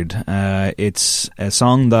ever heard. It's a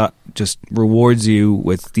song that just rewards you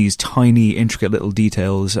with these tiny, intricate little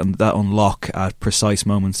details and that unlock at precise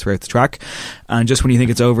moments throughout the track. And just when you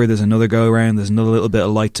think it's over, there's another go around, there's another little bit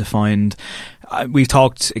of light to find. We've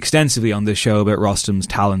talked extensively on this show about Rostam's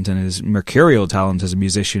talent and his mercurial talent as a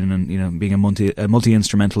musician, and, you know, being a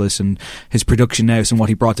multi-instrumentalist, and his production now, and what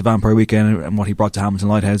he brought to Vampire Weekend and what he brought to Hamilton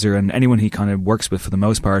Lighthouser and anyone he kind of works with for the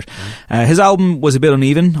most part. His album was a bit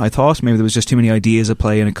uneven, I thought. Maybe there was just too many ideas at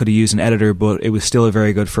play and it could have used an editor, but it was still a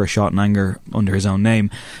very good first shot in anger under his own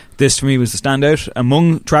name. This for me was the standout.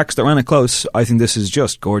 Among tracks that ran it close, I think this is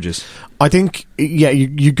just gorgeous. I think,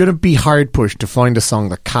 you're going to be hard pushed to find a song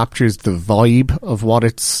that captures the vibe of what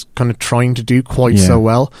it's kind of trying to do quite so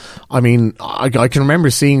well. I mean, I can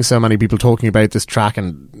remember seeing so many people talking about this track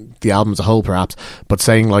and the album as a whole perhaps, but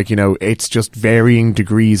saying, like, you know, it's just varying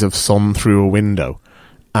degrees of sun through a window.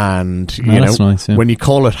 And you know, nice, when you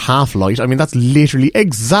call it Half-Light, I mean, that's literally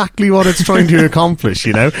exactly what it's trying to accomplish,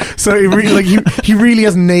 you know. So it really, like, he really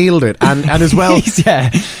has nailed it, and as well,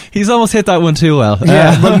 he's almost hit that one too well.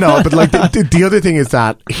 But like the other thing is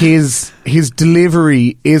that his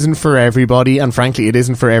delivery isn't for everybody, and frankly, it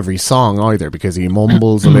isn't for every song either, because he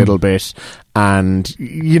mumbles a little bit, and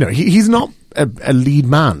you know, he's not a lead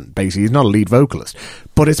man, basically. He's not a lead vocalist,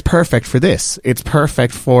 but it's perfect for this. It's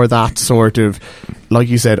perfect for that sort of, like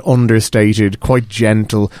you said, understated, quite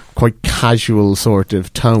gentle, quite casual sort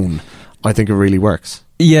of tone. I think it really works.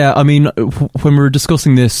 Yeah, I mean, when we were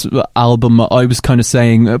discussing this album, I was kind of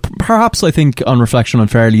saying, perhaps I think on reflection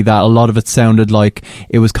unfairly, that a lot of it sounded like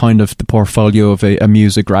it was kind of the portfolio of a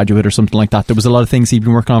music graduate or something like that. There was a lot of things he'd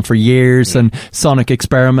been working on for years and sonic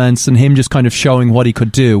experiments and him just kind of showing what he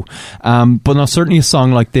could do. But now certainly a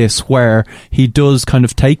song like this where he does kind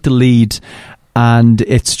of take the lead. And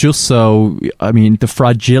it's just so, I mean, the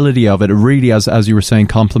fragility of it really, as you were saying,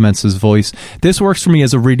 complements his voice. This works for me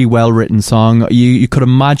as a really well-written song. You could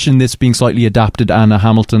imagine this being slightly adapted and a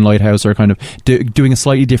Hamilton Lighthouser kind of doing a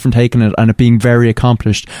slightly different take on it and it being very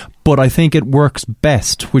accomplished. But I think it works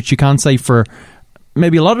best, which you can't say for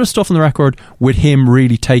maybe a lot of the stuff on the record, with him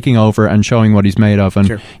really taking over and showing what he's made of.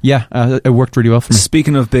 And it worked really well for me.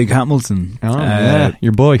 Speaking of Big Hamilton,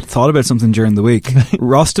 your boy, thought about something during the week.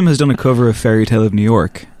 Rostam has done a cover of Fairy Tale of New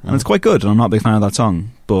York, and it's quite good, and I'm not a big fan of that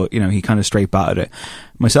song, but you know, he kind of straight batted it.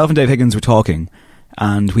 Myself and Dave Higgins were talking,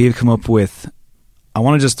 and we have come up with, I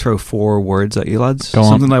want to just throw 4 words at you lads.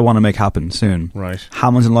 Something that I want to make happen soon. Right.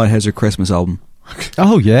 Hamilton Lighthouser Christmas album.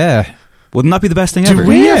 Oh yeah. Wouldn't that be the best thing ever? Do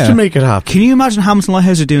we have to make it happen? Can you imagine Hamilton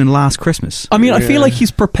Lighthouser doing Last Christmas? I mean, I feel like he's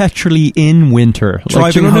perpetually in winter.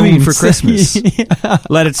 Driving home for Christmas.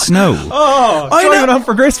 Let it snow. Oh, driving home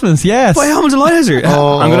for Christmas, yes. By Hamilton Lighthouser.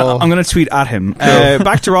 I'm gonna tweet at him.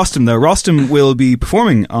 Back to Rostam though. Rostam will be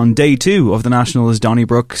performing on day 2 of the Nationals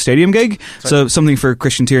Donnybrook Stadium gig. So something for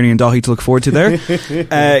Christian Tierney and Dahi to look forward to there.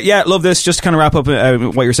 Yeah, love this. Just to kind of wrap up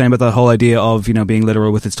what you're saying about that whole idea of, you know, being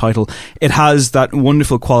literal with its title. It has that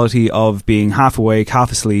wonderful quality of being half awake,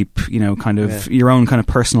 half asleep, you know, kind of your own kind of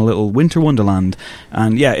personal little winter wonderland.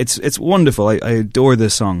 And yeah, it's wonderful. I adore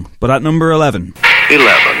this song. But at number 11.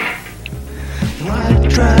 Why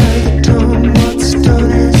try the tone? What's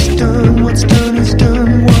done is done. What's done is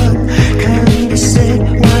done. What can be said?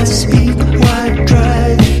 Why speak? Why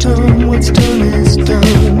try the tone? What's done is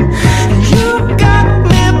done. You got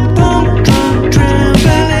me pumped, drunk,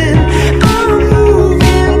 trembling. I'm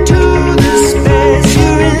moving to the space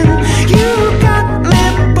you're in. You got me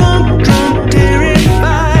pumped, drunk,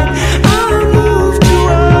 terrified. I'll move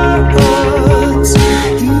towards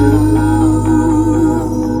you.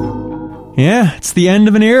 Yeah, it's the end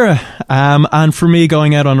of an era. And for me,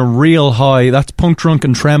 going out on a real high, that's Punk, Drunk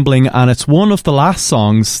and Trembling, and it's one of the last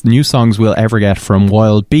new songs we'll ever get from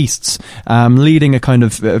Wild Beasts, leading a kind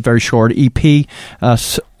of very short EP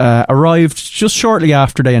arrived just shortly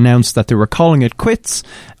after they announced that they were calling it quits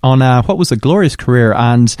on what was a glorious career.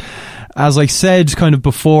 And as I said kind of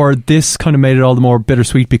before, this kind of made it all the more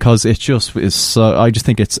bittersweet because it just is, I just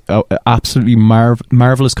think it's absolutely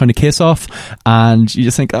marvellous kind of kiss off, and you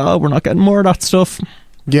just think, oh, we're not getting more of that stuff.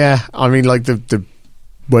 Yeah, I mean, like the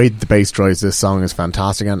way the bass drives this song is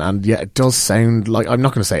fantastic, and yeah, it does sound like, I'm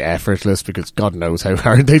not going to say effortless because God knows how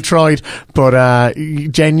hard they tried, but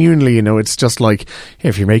genuinely, you know, it's just like,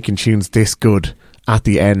 if you're making tunes this good at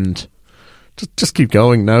the end, just keep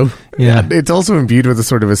going, no? Yeah. It's also imbued with a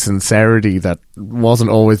sort of a sincerity that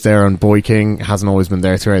wasn't always there on Boy King, hasn't always been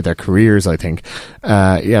there throughout their careers, I think.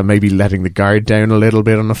 Maybe letting the guard down a little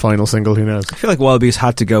bit on the final single, who knows? I feel like Wild Beast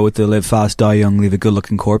had to go with the live fast, die young, leave a good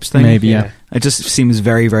looking corpse thing. Maybe, yeah. It just seems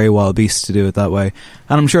very, very Wild Beast to do it that way.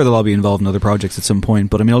 And I'm sure they'll all be involved in other projects at some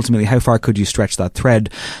point, but I mean, ultimately, how far could you stretch that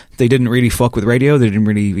thread? They didn't really fuck with radio, they didn't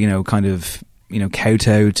really, you know, kind of, you know,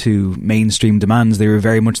 kowtow to mainstream demands. They were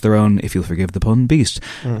very much their own, if you'll forgive the pun, beast.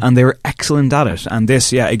 And they were excellent at it. And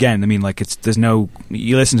this, yeah, again, I mean, like,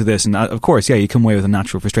 you listen to this and of course, yeah, you come away with a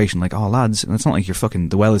natural frustration, like, oh lads, it's not like you're fucking,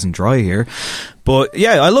 the well isn't dry here. But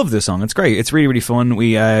yeah, I love this song. It's great. It's really, really fun.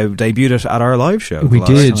 We debuted it at our live show. We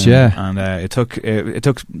did, time. yeah. And it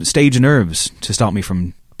took stage nerves to stop me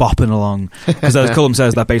from bopping along, because as Cullum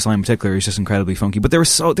says, that bass line in particular is just incredibly funky, but they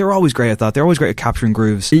were always great at that. They're always great at capturing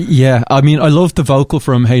grooves. Yeah, I mean, I love the vocal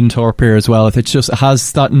from Hayden Thorpe here as well. It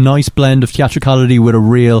has that nice blend of theatricality with a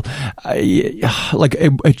real like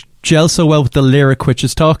it gels so well with the lyric, which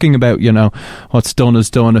is talking about, you know, what's done is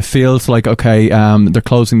done. It feels like, okay, they're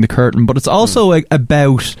closing the curtain, but it's also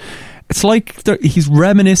about, it's like he's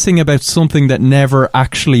reminiscing about something that never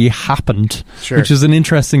actually happened, which is an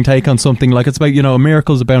interesting take on something. Like, it's about, you know,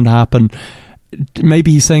 miracles are bound to happen.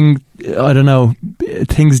 Maybe he's saying, I don't know,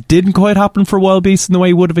 things didn't quite happen for Wild Beasts in the way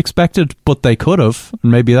he would have expected, but they could have,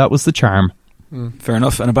 and maybe that was the charm. Fair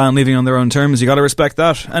enough. And a band leaving on their own terms, you got to respect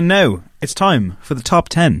that. And now it's time for the top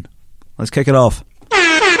 10. Let's kick it off. 10.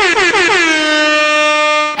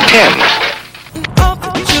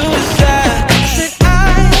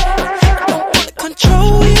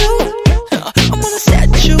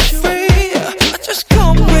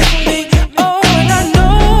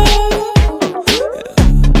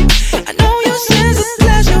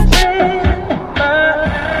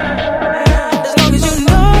 As long as you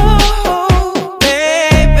know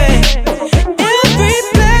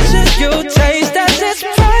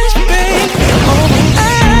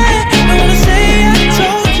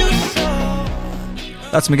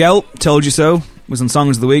That's Miguel, Told You So. It was on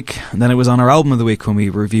Songs of the Week, and then it was on our Album of the Week when we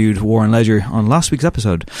reviewed War and Leisure on last week's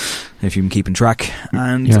episode, if you've been keeping track.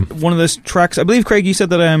 And one of those tracks, I believe, Craig, you said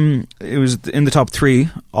that it was in the top 3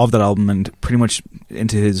 of that album and pretty much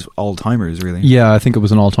into his all-timers, really. Yeah, I think it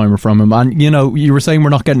was an all-timer from him. And, you know, you were saying we're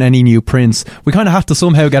not getting any new Prince. We kind of have to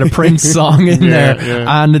somehow get a Prince song in there.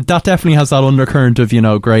 Yeah. And that definitely has that undercurrent of, you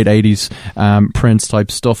know, great 80s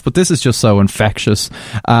Prince-type stuff. But this is just so infectious.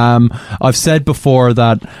 I've said before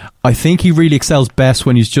that I think he really excels best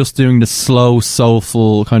when he's just doing the slow,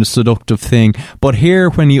 soulful, kind of seductive thing. But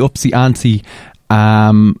here, when he ups the ante,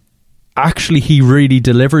 actually he really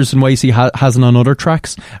delivers in ways he hasn't on other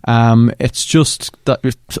tracks. It's just that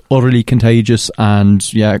it's utterly contagious and,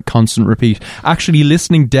 constant repeat. Actually,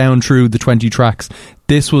 listening down through the 20 tracks,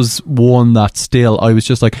 this was one that still, I was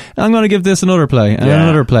just like, I'm going to give this another play and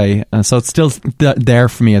another play. And so it's still there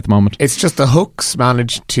for me at the moment. It's just the hooks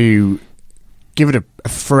managed to give it a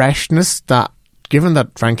freshness that, given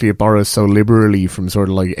that frankly it borrows so liberally from sort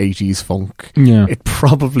of like 80s funk, it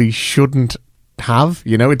probably shouldn't have,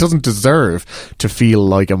 you know, it doesn't deserve to feel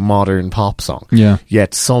like a modern pop song,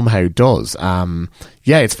 yet somehow does.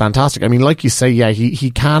 It's fantastic. I mean, like you say, he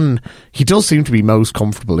does seem to be most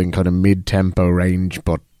comfortable in kind of mid-tempo range,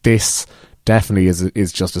 but this definitely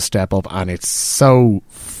is just a step up, and it's so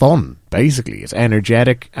fun. Basically, it's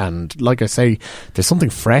energetic, and like I say, there's something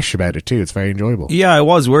fresh about it too. It's very enjoyable. Yeah, I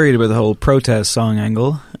was worried about the whole protest song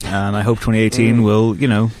angle, and I hope 2018 will, you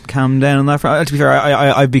know, calm down on that. To be fair,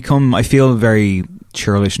 I feel very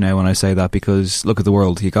churlish now when I say that, because look at the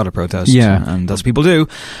world, you got to protest, and that's what people do.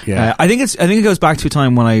 I think it goes back to a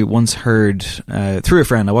time when I once heard through a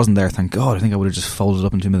friend. I wasn't there, thank God. I think I would have just folded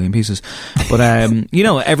up into a million pieces. But you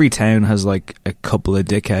know, every town has like a couple of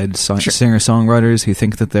dickhead singer-songwriters who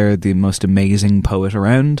think that they're the most amazing poet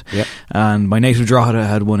around. And my native Drogheda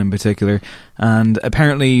had one in particular, and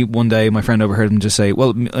apparently one day my friend overheard him just say,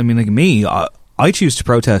 well, I mean, like me, I choose to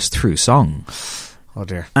protest through song. Oh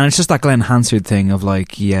dear. And it's just that Glenn Hansard thing of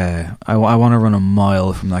like, I want to run a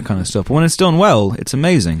mile from that kind of stuff. But when it's done well, it's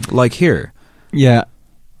amazing. Like here. Yeah.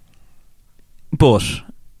 But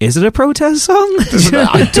is it a protest song?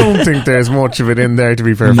 I don't think there's much of it in there, to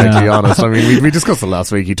be perfectly honest. I mean, we discussed it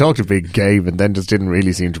last week. He talked to Big Gabe and then just didn't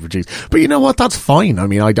really seem to produce. But you know what? That's fine. I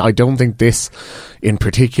mean, I don't think this in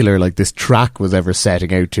particular, like this track, was ever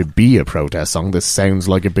setting out to be a protest song. This sounds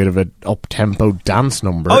like a bit of an up-tempo dance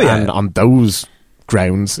number. And on those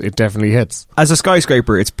grounds, it definitely hits. As a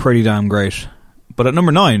skyscraper, it's pretty damn great. But at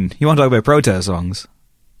number 9, you want to talk about protest songs?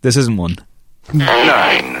 This isn't one.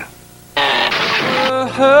 9.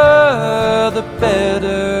 Her the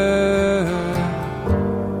better,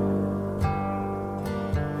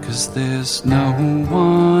 'cause there's no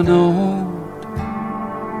one old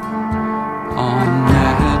on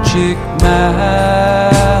Magic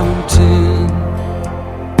Mountain.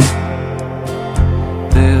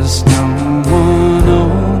 There's no one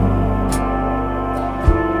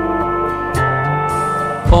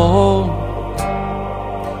old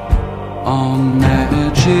on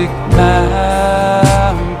Magic Mountain.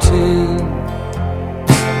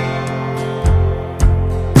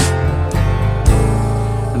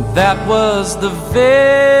 And that was the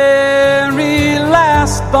very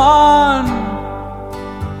last barn.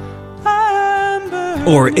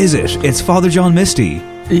 Or is it? It's Father John Misty.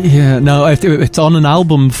 Yeah, no, it's on an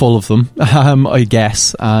album full of them, I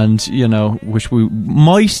guess, and, you know, which we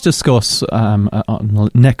might discuss on the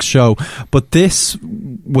next show. But this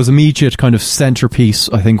was immediate kind of centerpiece,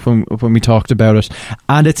 I think, when we talked about it.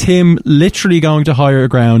 And it's him literally going to higher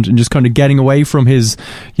ground and just kind of getting away from his,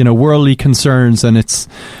 you know, worldly concerns. And it's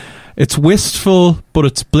wistful, but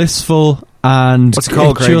it's blissful. And what's it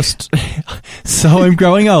called, Craig? Just So I'm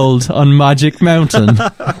Growing Old on Magic Mountain.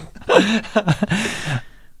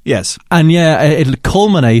 Yes. And it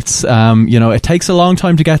culminates, you know, it takes a long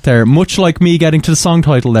time to get there, much like me getting to the song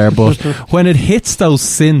title there, but when it hits those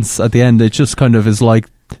synths at the end, it just kind of is like,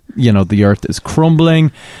 you know, the earth is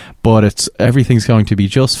crumbling, but everything's going to be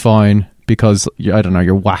just fine because, I don't know,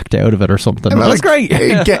 you're whacked out of it or something. Well, that's great.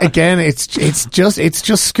 Again, it's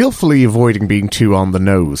just skillfully avoiding being too on the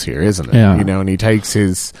nose here, isn't it? Yeah. You know, and he takes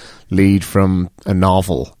his lead from a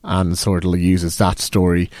novel and sort of uses that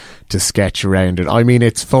story to sketch around it. I mean,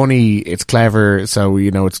 it's funny, it's clever, so, you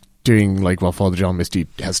know, it's doing like what Father John Misty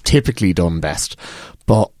has typically done best.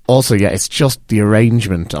 But also, it's just the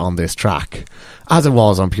arrangement on this track, as it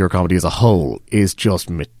was on Pure Comedy as a whole, is just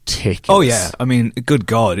meticulous. Oh yeah, I mean, good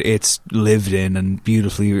God, it's lived in and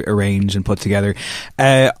beautifully arranged and put together.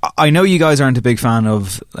 I know you guys aren't a big fan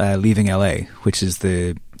of Leaving LA, which is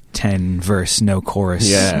the 10 verse, no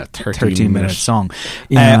chorus, 13 minute song.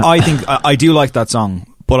 Yeah. I think I do like that song,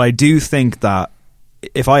 but I do think that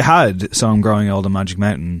if I had So I'm Growing Old on Magic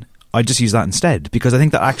Mountain, I'd just use that instead, because I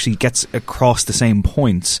think that actually gets across the same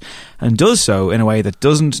points and does so in a way that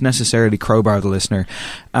doesn't necessarily crowbar the listener.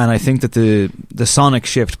 And I think that the sonic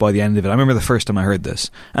shift by the end of it, I remember the first time I heard this,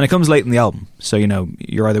 and it comes late in the album, so you know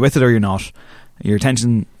you're either with it or you're not. Your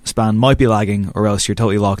attention span might be lagging, or else you're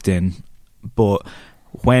totally locked in. But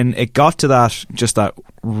when it got to that, just that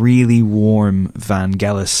really warm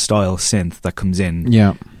Vangelis style synth that comes in,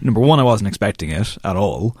 number one, I wasn't expecting it at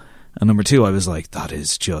all. And number two, I was like, that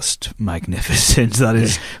is just magnificent. That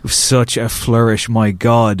is such a flourish, my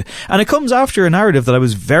God. And it comes after a narrative that I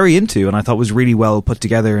was very into and I thought was really well put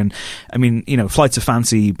together. And I mean, you know, Flights of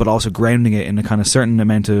Fancy, but also grounding it in a kind of certain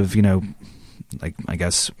amount of, you know, like, I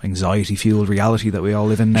guess, anxiety-fueled reality that we all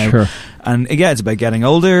live in now. Sure. And again, it's about getting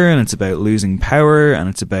older, and it's about losing power, and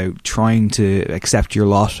it's about trying to accept your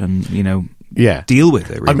lot and, you know, deal with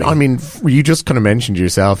it, really. I mean, you just kind of mentioned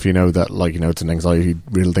yourself, you know, that, like, you know, it's an anxiety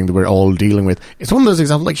real thing that we're all dealing with. It's one of those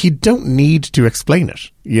examples, like, you don't need to explain it,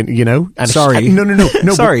 you know? And sorry. No.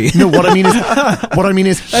 Sorry. No, what I mean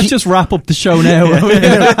is... Let's just wrap up the show now.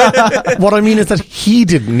 What I mean is that he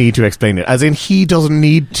didn't need to explain it, as in he doesn't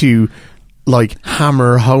need to, like,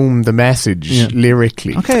 hammer home the message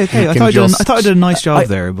lyrically. Okay. I thought I did a nice job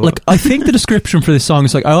there. But. Like, I think the description for this song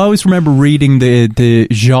is like, I always remember reading the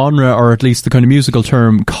genre, or at least the kind of musical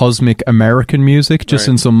term, cosmic American music, just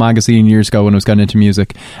in some magazine years ago when I was getting into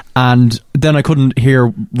music. And then I couldn't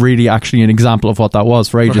hear really actually an example of what that was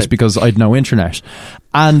for ages because I'd no internet.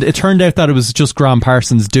 And it turned out that it was just Graham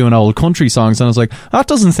Parsons doing old country songs, and I was like, that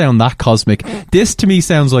doesn't sound that cosmic. This to me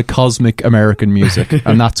sounds like cosmic American music,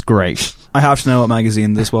 and that's great. I have to know what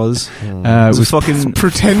magazine this was. It was fucking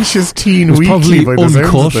pretentious teen weekly, by probably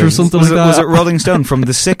Uncut or something like that. Was it Rolling Stone from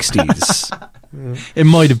the 60s? It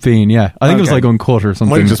might have been, yeah. I think it was like Uncut or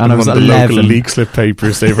something. Might have just and been I was one of the 11. local leak slip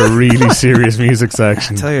papers. They have a really serious music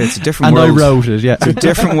section. I tell you, it's a different and world. I wrote it, yeah. It's a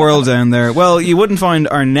different world down there. Well, you wouldn't find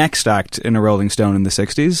our next act in a Rolling Stone in the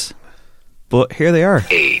 60s, but here they are.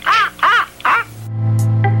 8.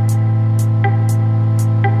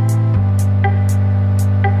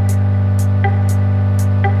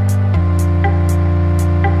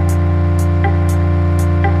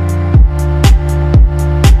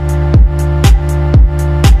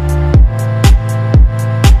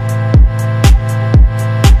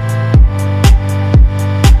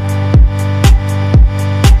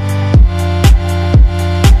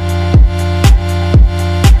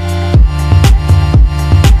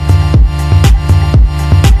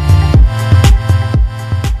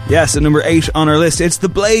 Yes, at number 8 on our list, it's The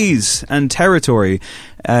Blaze and Territory.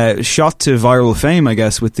 Shot to viral fame, I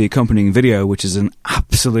guess, with the accompanying video, which is an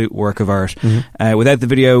absolute work of art. Without the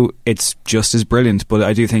video, it's just as brilliant, but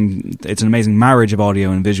I do think it's an amazing marriage of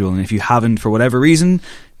audio and visual, and if you haven't, for whatever reason,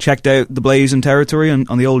 checked out The Blaze and Territory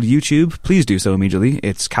on the old YouTube, please do so immediately.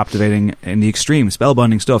 It's captivating in the extreme,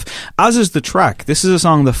 spellbinding stuff. As is the track. This is a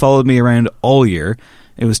song that followed me around all year.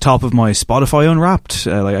 It was top of my Spotify Unwrapped,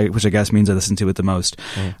 which I guess means I listen to it the most.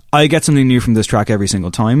 I get something new from this track every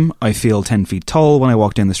single time. I feel 10 feet tall when I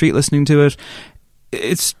walk down the street listening to it.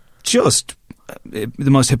 It's just the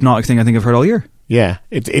most hypnotic thing I think I've heard all year. Yeah,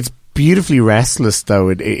 it's beautifully restless, though.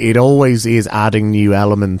 It always is adding new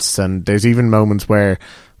elements, and there's even moments where,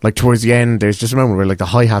 like, towards the end, there's just a moment where, like, the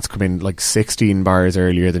hi-hats come in like 16 bars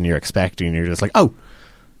earlier than you're expecting, and you're just like, oh,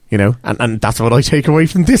 you know, and that's what I take away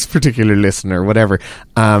from this particular listen or whatever.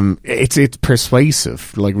 It's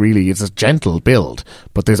persuasive, like, really, it's a gentle build,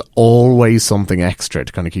 but there's always something extra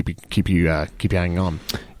to kind of keep you hanging on.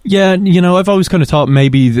 Yeah, you know, I've always kind of thought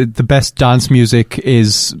maybe the best dance music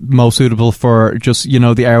is most suitable for just, you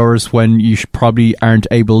know, the hours when you probably aren't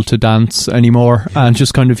able to dance anymore, and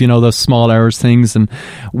just kind of, you know, those small hours things. And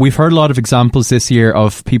we've heard a lot of examples this year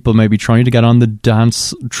of people maybe trying to get on the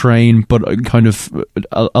dance train, but kind of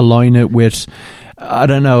align it with, I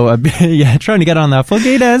don't know, trying to get on that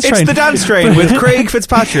funky dance train. It's the dance train with Craig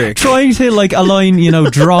Fitzpatrick. Trying to, like, align, you know,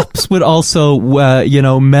 drops with also, you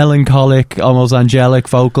know, melancholic, almost angelic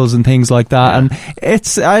vocals and things like that. And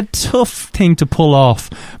it's a tough thing to pull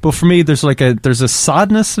off. But for me, there's a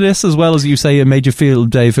sadness to this, as well as you say, it made you feel,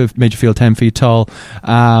 Dave, it made you feel 10 feet tall.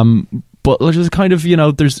 But there's kind of, you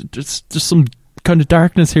know, there's some kind of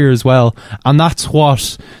darkness here as well, and that's why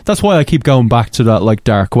I keep going back to that, like,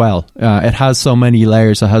 Dark Well. It has so many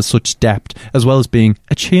layers, it has such depth, as well as being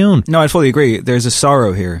a tune. No, I fully agree. There's a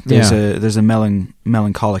sorrow here. There's a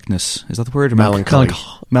melancholicness. Is that the word? Melancholy.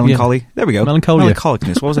 Melancholy. There we go. Melancholia.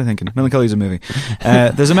 Melancholicness. What was I thinking? Melancholy is a movie.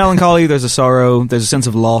 There's a melancholy. There's a sorrow. There's a sense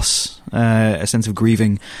of loss. A sense of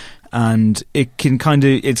grieving. And it's kind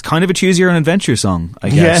of a choose your own adventure song, I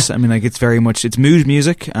guess. I mean, like, it's very much, it's mood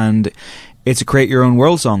music, and it's a create your own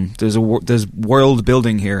world song. There's world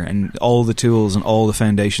building here, and all the tools and all the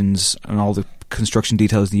foundations and all the construction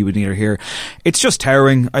details that you would need are here. It's just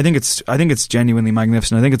towering. I think it's genuinely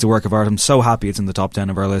magnificent. I think it's a work of art. I'm so happy it's in the top 10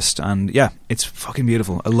 of our list, and yeah, it's fucking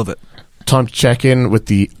beautiful. I love it. Time to check in with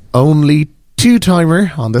the only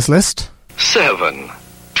 2-timer on this list. 7.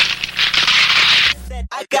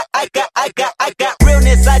 I got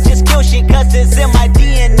realness, I just kill shit cause it's in my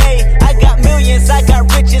DNA. I got millions, I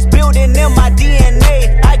got riches building in my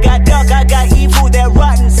DNA. I got dark, I got evil that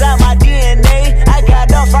rot inside my DNA. I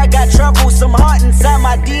got off, I got trouble, some heart inside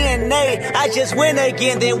my DNA. I just win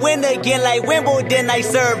again, then win again like Wimbledon I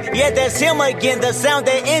serve. Yeah, that's him again, the sound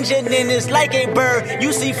that engine in is like a bird.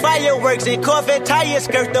 You see fireworks and Corvette tires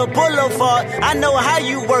skirt the boulevard. I know how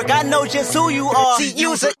you work, I know just who you are. See,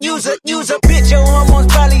 use a bitch, your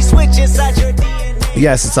hormones probably switch inside your DNA.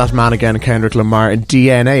 Yes, it's that man again, Kendrick Lamar, and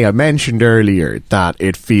DNA. I mentioned earlier that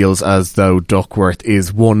it feels as though Duckworth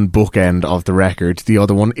is one bookend of the record. The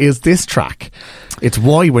other one is this track. It's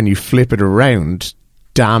why when you flip it around,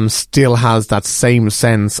 Damn still has that same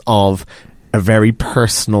sense of a very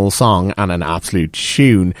personal song and an absolute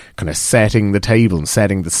tune, kind of setting the table and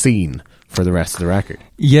setting the scene for the rest of the record.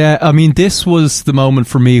 Yeah, I mean, this was the moment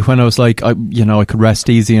for me when I was like, I could rest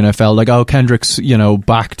easy, and I felt like, oh, Kendrick's,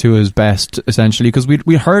 back to his best, essentially, because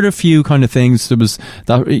we heard a few kind of things. There was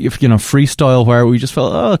that, freestyle where we just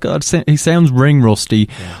felt, oh god, he sounds ring rusty.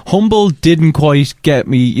 Yeah. Humble didn't quite get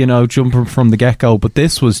me, jumping from the get-go, but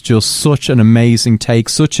this was just such an amazing take,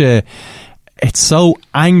 it's so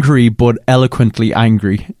angry but eloquently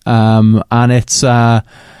angry, and it's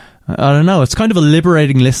I don't know, it's kind of a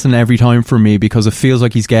liberating listen every time for me, because it feels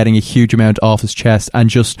like he's getting a huge amount off his chest and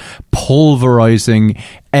just pulverizing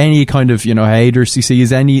any kind of, haters he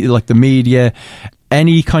sees, any, like, the media,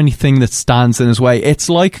 any kind of thing that stands in his way. It's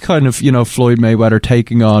like kind of, Floyd Mayweather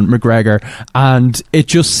taking on McGregor, and it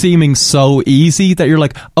just seeming so easy that you're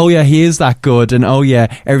like, oh yeah, he is that good, and oh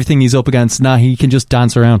yeah, everything he's up against, he can just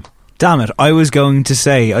dance around. Damn it, I was about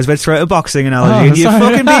to throw out a boxing analogy, and you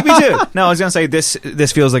fucking beat me to it. No, I was going to say,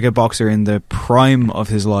 this feels like a boxer in the prime of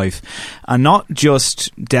his life, and not just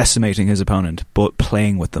decimating his opponent, but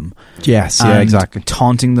playing with them. Yes, yeah, exactly.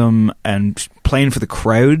 Taunting them and playing for the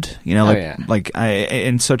crowd,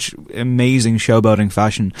 in such amazing showboating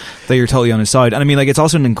fashion that you're totally on his side. And I mean, like, it's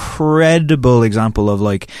also an incredible example of,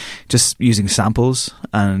 like, just using samples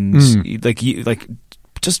and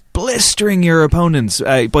just blistering your opponents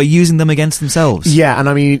by using them against themselves. Yeah, and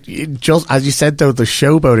I mean, just as you said though, the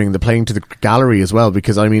showboating, the playing to the gallery as well,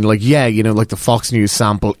 because I mean, like, yeah, like the Fox News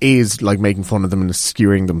sample is like making fun of them and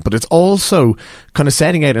skewering them, but it's also kind of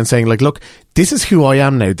setting out and saying, like, look, this is who I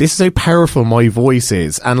am now. This is how powerful my voice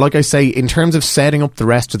is. And like I say, in terms of setting up the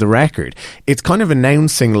rest of the record, it's kind of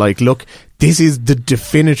announcing, like, look, this is the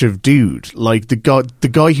definitive dude. Like, the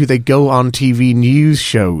guy who they go on TV news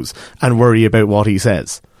shows and worry about what he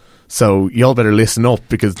says. So y'all better listen up,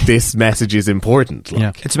 because this message is important. Like.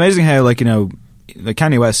 Yeah. It's amazing how, like, like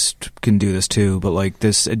Kanye West can do this too, but like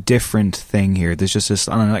there's a different thing here. There's just this,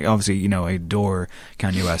 and like obviously, I adore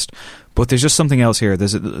Kanye West, but there's just something else here.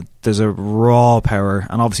 There's a raw power,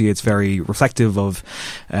 and obviously it's very reflective of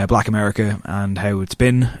Black America and how it's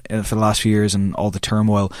been for the last few years and all the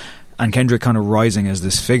turmoil. And Kendrick kind of rising as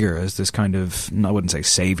this figure, as this kind of, I wouldn't say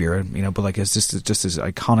savior, but like as just this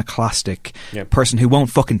iconoclastic person who won't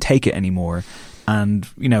fucking take it anymore. And,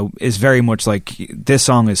 is very much like, this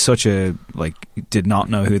song is such a, like, did not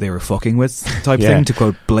know who they were fucking with type thing, to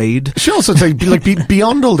quote Blade. Should also say, like,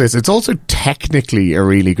 beyond all this, it's also technically a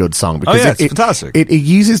really good song, because it's fantastic. It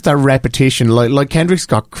uses that repetition, like Kendrick's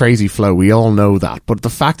got crazy flow, we all know that, but the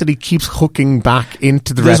fact that he keeps hooking back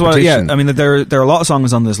into the repetition. I mean, there are a lot of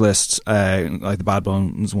songs on this list, like the Bad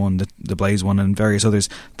Bones one, the Blaze one, and various others,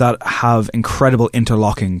 that have incredible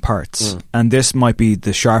interlocking parts. And this might be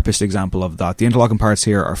the sharpest example of that. The interlocking parts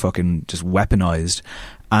here are fucking just weaponized,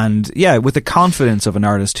 and with the confidence of an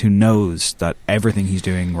artist who knows that everything he's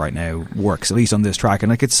doing right now works, at least on this track, and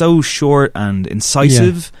like it's so short and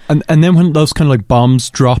incisive. And then when those kind of like bombs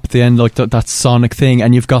drop at the end, like that sonic thing,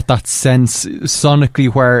 and you've got that sense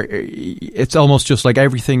sonically where it's almost just like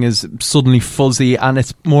everything is suddenly fuzzy, and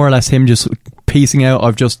it's more or less him just piecing out.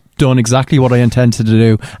 I've just done exactly what I intended to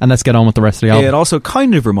do, and let's get on with the rest of the album. It also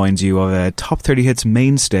kind of reminds you of Top 30 Hits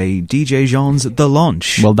mainstay DJ Jean's The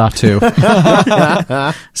Launch. Well, that too.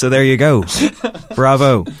 So there you go.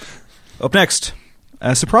 Bravo. Up next,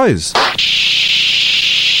 a surprise.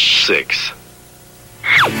 6.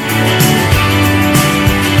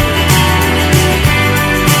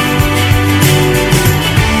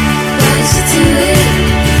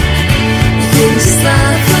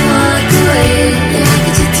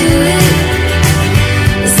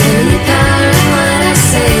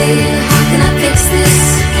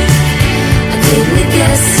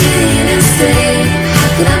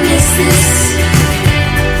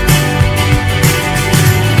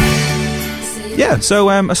 Yeah, so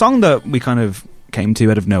a song that we kind of came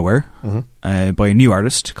to out of nowhere by a new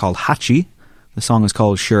artist called Hatchie. The song is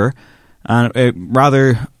called Sure, and it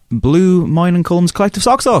rather blew mine and Cullen's collective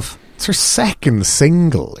socks off. It's her second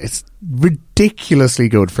single. It's ridiculously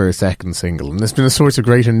good for a second single, and it's been a source of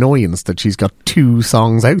great annoyance that she's got 2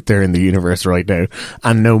 songs out there in the universe right now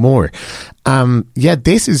and no more. Yeah,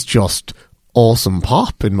 this is just awesome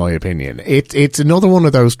pop, in my opinion. It's another one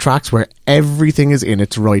of those tracks where everything is in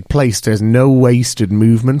its right place. There's no wasted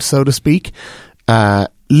movement, so to speak.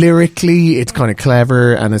 Lyrically, it's kind of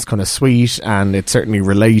clever and it's kind of sweet and it's certainly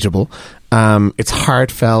relatable. It's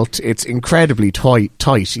heartfelt. It's incredibly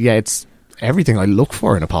tight. Yeah, it's everything I look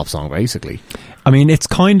for in a pop song, basically. I mean, it's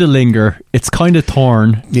kind of linger. It's kind of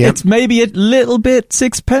torn. Yeah. It's maybe a little bit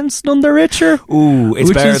Sixpence None the Richer. Ooh,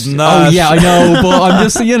 it's better than that. Oh, yeah, I know. But I'm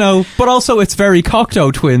just, but also it's very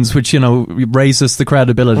Cocteau Twins, which, raises the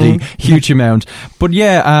credibility huge amount. But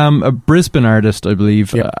yeah, a Brisbane artist, I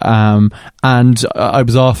believe. Yep. And I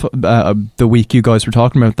was off the week you guys were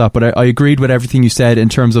talking about that, but I agreed with everything you said in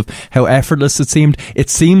terms of how effortless it seemed. It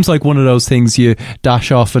seems like one of those things you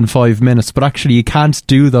dash off in 5 minutes, but actually you can't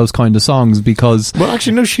do those kind of songs because... Well,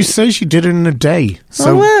 actually, no, she says she did it in a day.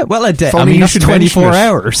 So well, a day. I mean, that's 24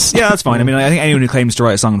 hours. Yeah, that's fine. I mean, I think anyone who claims to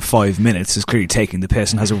write a song in 5 minutes is clearly taking the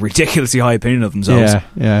piss and has a ridiculously high opinion of themselves.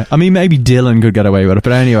 Yeah. I mean, maybe Dylan could get away with it,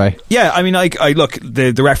 but anyway. Yeah, I mean, I look,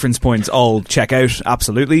 the reference points all check out,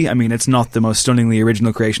 absolutely. I mean, it's not the most stunningly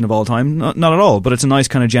original creation of all time, not at all, but it's a nice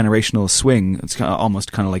kind of generational swing. It's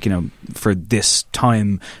almost kind of like, for this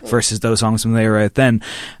time versus those songs when they were out then.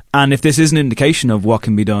 And if this is an indication of what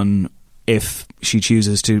can be done if she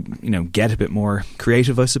chooses to, get a bit more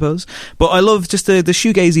creative, I suppose. But I love just the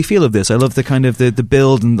shoegazy feel of this. I love the kind of the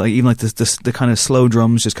build and even like the kind of slow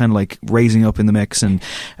drums just kind of like raising up in the mix and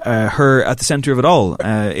her at the centre of it all.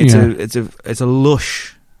 It's a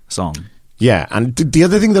lush song. Yeah, and the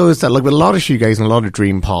other thing though is that like with a lot of shoegaze and a lot of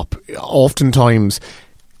dream pop, oftentimes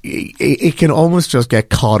it can almost just get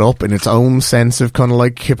caught up in its own sense of kind of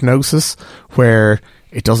like hypnosis where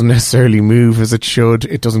it doesn't necessarily move as it should.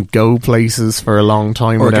 It doesn't go places for a long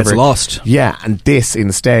time. Or whatever. It gets lost. Yeah, and this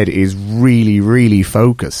instead is really, really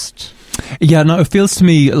focused. Yeah, no, it feels to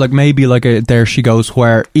me like maybe like a There She Goes,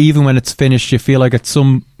 where even when it's finished, you feel like it's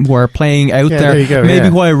somewhere playing out there. There you go, maybe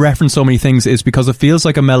why I reference so many things is because it feels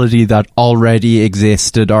like a melody that already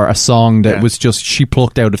existed or a song that was just she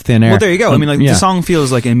plucked out of thin air. Well, there you go. I mean, like the song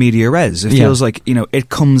feels like in media res. It feels like, it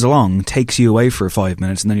comes along, takes you away for 5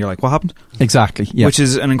 minutes, and then you're like, what happened? Exactly, yeah. Which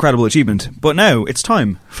is an incredible achievement. But now it's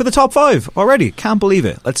time for the top 5 already. Can't believe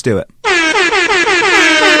it. Let's do it.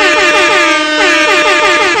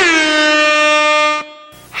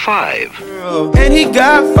 5. And he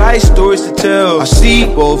got 5 stories to tell. I see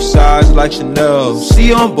both sides like Chanel.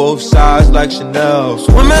 See on both sides like Chanel.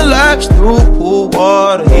 Swimming laps through pool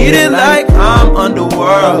water. Eating like I'm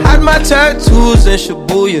underworld. Had my tattoos in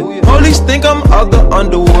Shibuya. Police think I'm of the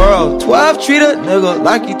underworld. 12 treat a nigga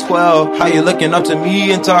like he 12. How you looking up to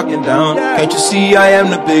me and talking down? Can't you see I am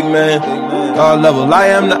the big man? God level, I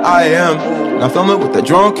am the I am. Now film it with the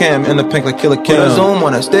drone cam and the pink like Killer Kim. Zoom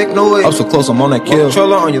on that stick, no way. Up so close, I'm on that kill.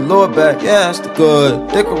 Controller on your lower back, yeah, that's the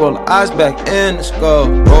good. Dick will roll the eyes back in the skull.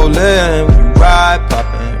 Rollin' when you ride,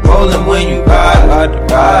 poppin'. Rollin' when you ride the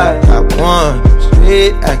ride. Got one,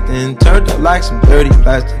 straight acting, turned up like some dirty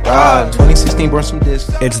plastic. 2016 brought some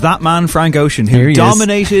discs. It's that man, Frank Ocean, who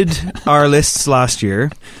dominated our lists last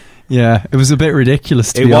year. Yeah, it was a bit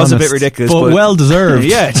ridiculous, to be honest. It was a bit ridiculous. But well deserved.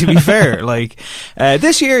 Yeah, to be fair.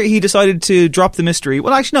 This year he decided to drop the mystery.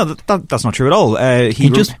 Well, actually, no, that's not true at all. He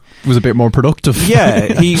just was a bit more productive.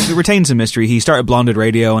 Yeah, he retained some mystery. He started Blonded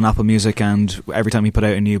Radio on Apple Music, and every time he put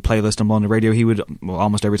out a new playlist on Blonded Radio,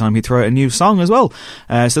 almost every time he'd throw out a new song as well.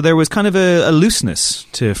 So there was kind of a looseness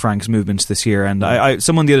to Frank's movements this year. And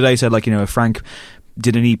someone the other day said, if Frank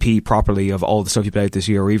did an EP properly of all the stuff you put out this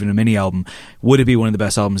year, or even a mini album, would it be one of the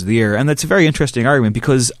best albums of the year? And that's a very interesting argument,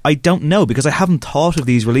 because I don't know, because I haven't thought of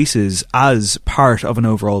these releases as part of an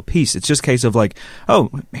overall piece. It's just a case of like, oh,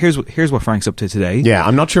 here's what Frank's up to today. Yeah,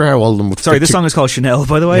 I'm not sure how all of them would Sorry, this song is called Chanel,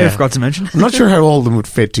 by the way, I forgot to mention. I'm not sure how all of them would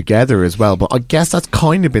fit together as well, but I guess that's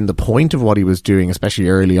kind of been the point of what he was doing, especially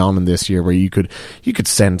early on in this year, where you could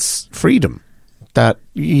sense freedom. That,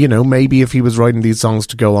 you know, maybe if he was writing these songs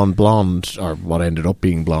to go on Blonde, or what ended up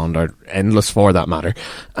being Blonde, or Endless for that matter,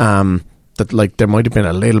 that like there might have been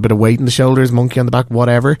a little bit of weight in the shoulders, monkey on the back,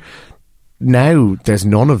 whatever. Now there's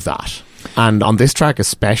none of that. And on this track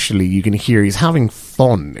especially, you can hear he's having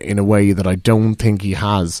fun in a way that I don't think he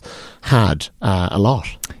has had a lot.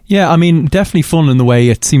 Yeah, I mean, definitely fun in the way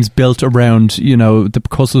it seems built around, you know, the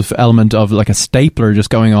percussive element of like a stapler just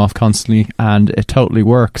going off constantly, and it totally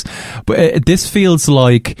works. But this feels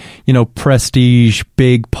like, you know, prestige,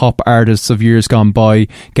 big pop artists of years gone by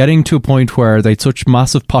getting to a point where they'd such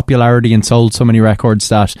massive popularity and sold so many records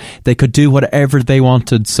that they could do whatever they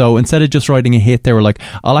wanted. So instead of just writing a hit, they were like,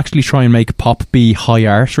 I'll actually try and make pop be high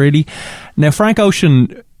art, really. Now, Frank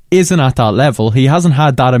Ocean isn't at that level. He hasn't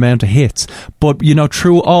had that amount of hits, but you know,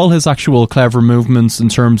 through all his actual clever movements in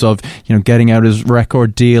terms of, you know, getting out his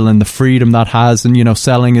record deal and the freedom that has, and, you know,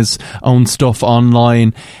 selling his own stuff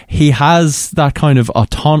online, he has that kind of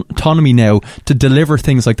autonomy now to deliver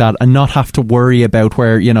things like that and not have to worry about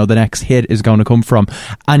where, you know, the next hit is going to come from.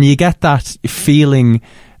 And you get that feeling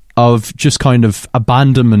of just kind of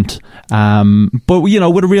abandonment, but, you know,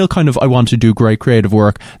 with a real kind of, I want to do great creative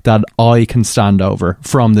work that I can stand over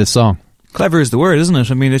from this song. Clever is the word, isn't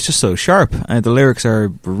it? I mean, it's just so sharp. The lyrics are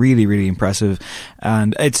really, really impressive.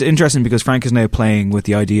 And it's interesting because Frank is now playing with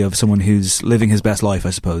the idea of someone who's living his best life, I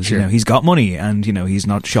suppose. Sure. You know, he's got money and, you know, he's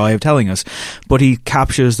not shy of telling us. But he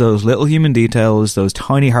captures those little human details, those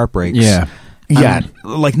tiny heartbreaks. Yeah. Yeah,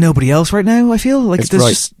 like nobody else right now. I feel like it's this. Right.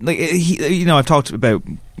 Just, like you know, I've talked about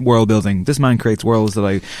world building. This man creates worlds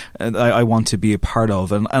that I want to be a part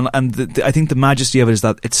of, and I think the majesty of it is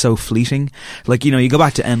that it's so fleeting. Like, you know, you go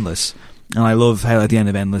back to Endless, and I love how at the end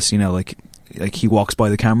of Endless, you know, like he walks by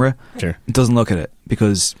the camera, sure, doesn't look at it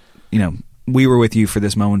because, you know, we were with you for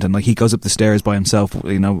this moment, and like he goes up the stairs by himself.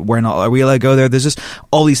 You know, are we allowed to go there? There's just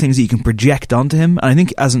all these things that you can project onto him, and I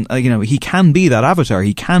think as an, you know, he can be that avatar.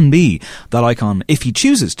 He can be that icon if he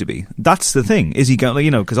chooses to be. That's the thing. Is he going?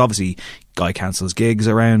 You know, because obviously, guy cancels gigs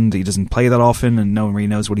around. He doesn't play that often, and no one really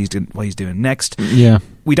knows what he's doing next. Yeah,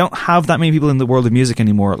 we don't have that many people in the world of music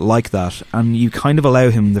anymore like that, and you kind of allow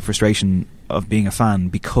him the frustration of being a fan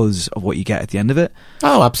because of what you get at the end of it.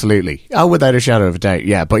 Oh, absolutely. Oh, without a shadow of a doubt,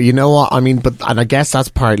 yeah. But you know what? I mean, and I guess that's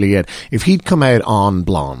partly it. If he'd come out on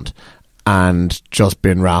Blonde and just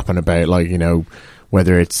been rapping about, like, you know,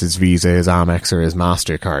 whether it's his Visa, his Amex, or his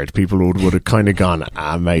MasterCard, people would have kind of gone,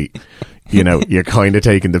 mate, you know, you're kind of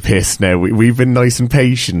taking the piss now. We've been nice and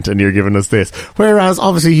patient, and you're giving us this. Whereas,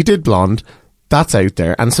 obviously, he did Blonde. That's out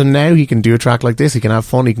there. And so now he can do a track like this. He can have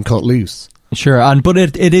fun. He can cut loose. Sure, but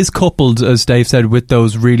it is coupled, as Dave said, with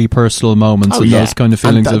those really personal moments and those kind of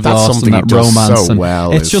feelings of loss and that romance. So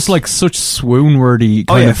well, it's just like such swoon-worthy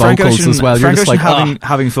kind of vocals as well. Frank Ocean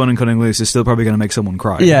having fun and cutting loose is still probably going to make someone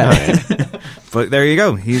cry. Yeah. But there you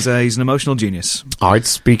go. He's an emotional genius. All right,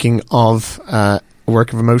 speaking of a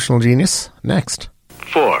work of emotional genius, next.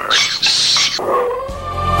 4.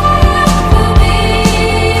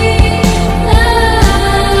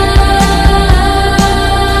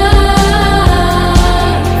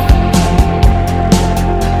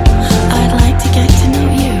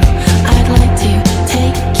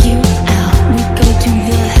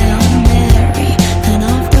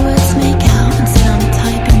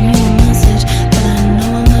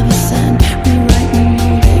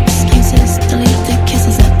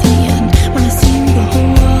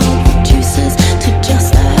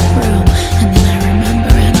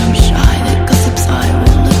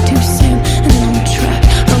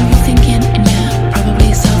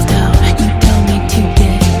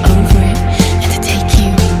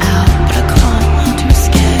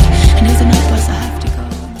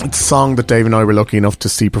 Song that Dave and I were lucky enough to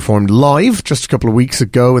see performed live just a couple of weeks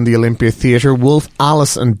ago in the Olympia Theatre. Wolf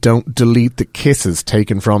Alice and Don't Delete the Kisses,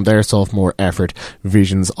 taken from their sophomore effort,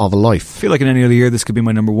 Visions of a Life. I feel like in any other year this could be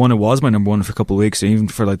my number one. It was my number one for a couple of weeks, and even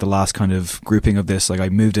for like the last kind of grouping of this, like I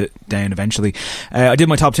moved it down eventually. I did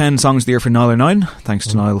my top 10 songs of the year for Niall or 9. Thanks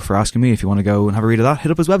to Niall for asking me. If you want to go and have a read of that,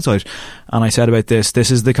 hit up his website. And I said about this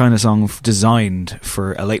is the kind of song designed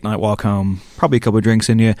for a late night walk home, probably a couple of drinks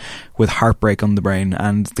in you, with heartbreak on the brain,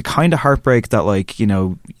 and the kind of heartbreak that, like, you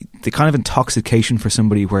know, the kind of intoxication for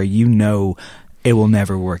somebody where, you know, it will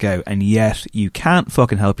never work out. And yet you can't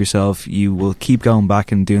fucking help yourself. You will keep going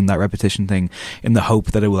back and doing that repetition thing in the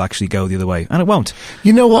hope that it will actually go the other way. And it won't.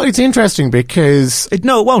 You know what? It's interesting because... it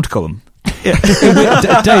won't, Colm. Yeah.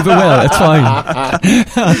 Dave, it will. It's fine.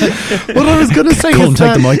 What I was going to say Couldn't is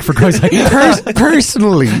take the mic for Christ's sake.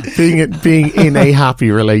 Personally, being in a happy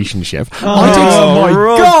relationship, God,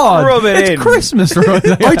 it's Christmas.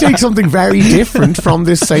 I take something very different from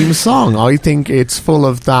this same song. I think it's full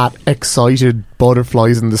of that excited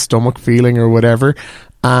butterflies in the stomach feeling or whatever.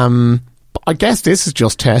 I guess this is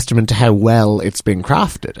just testament to how well it's been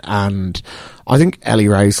crafted, and I think Ellie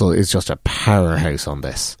Rousel is just a powerhouse on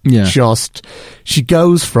this. Yeah. She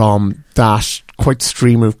goes from that quite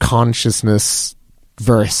stream of consciousness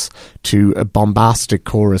verse to a bombastic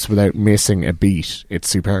chorus without missing a beat. It's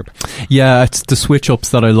superb. Yeah, it's the switch ups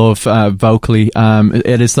that I love vocally.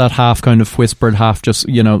 It is that half kind of whispered, half just,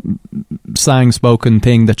 sang spoken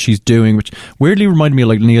thing that she's doing, which weirdly reminded me of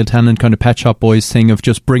like Neil Tennant kind of Pet Shop Boys thing of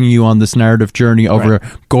just bringing you on this narrative journey over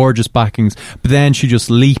gorgeous backings. But then she just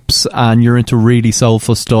leaps and you're into really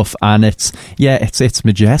soulful stuff, and it's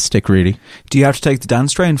majestic, really. Do you have to take the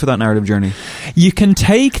dance train for that narrative journey? You can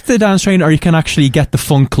take the dance train, or you can actually get the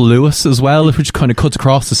Funk Lewis as well, which kind of cuts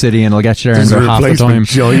across the city and it'll get you there in about half the time.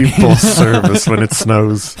 Jive bus service when it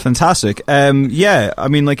snows. Fantastic. Yeah, I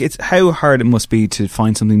mean, like, it's how hard it must be to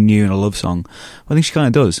find something new in a love song. I think she kind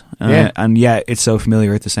of does. And yeah, it's so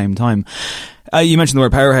familiar at the same time. You mentioned the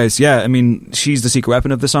word powerhouse. Yeah, I mean, she's the secret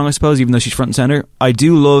weapon of the song, I suppose, even though she's front and centre. I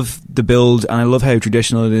do love the build, and I love how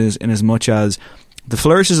traditional it is, in as much as the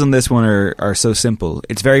flourishes on this one are so simple.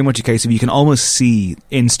 It's very much a case of you can almost see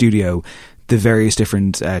in studio the various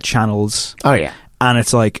different channels. Oh yeah. And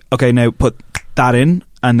it's like, okay, now put that in,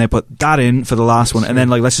 and they put that in for the last one, and then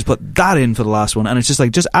like let's just put that in for the last one, and it's just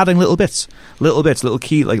like just adding little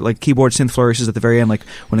key like keyboard synth flourishes at the very end, like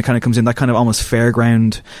when it kind of comes in, that kind of almost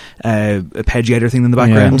fairground arpeggiator thing in the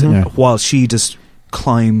background, while she just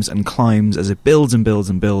climbs and climbs as it builds and builds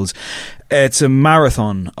and builds. It's a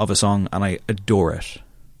marathon of a song, and I adore it.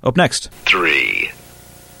 Up next, 3.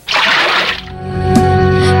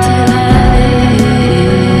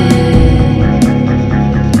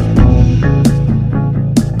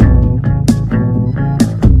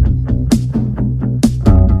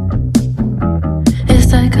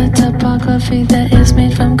 It's like a topography that is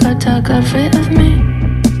made from cartography of me.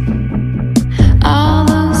 All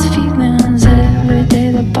those feelings every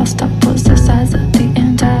day. The bus stop was the size of the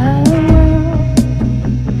entire world.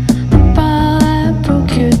 The ball that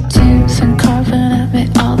broke your tooth and carving at me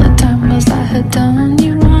all the time was I had done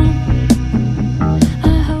you wrong.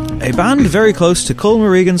 a band very close to Colm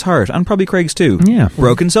O'Regan's heart, and probably Craig's too. Yeah.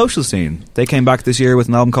 Broken Social Scene. They came back this year with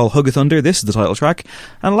an album called Hug a Thunder. This is the title track.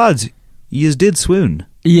 And lads, yous did swoon.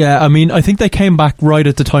 Yeah, I mean, I think they came back right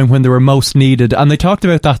at the time when they were most needed, and they talked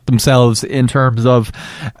about that themselves in terms of,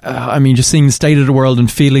 just seeing the state of the world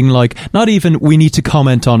and feeling like, not even we need to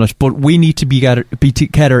comment on it, but we need to be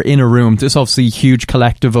together in a room. There's obviously a huge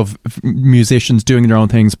collective of musicians doing their own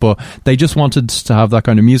things, but they just wanted to have that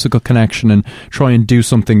kind of musical connection and try and do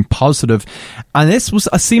something positive. And this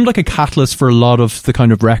seemed like a catalyst for a lot of the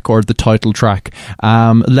kind of record, the title track.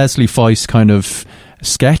 Leslie Feist kind of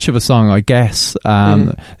sketch of a song, I guess.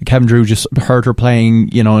 Kevin Drew just heard her playing,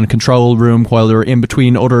 in a control room while they were in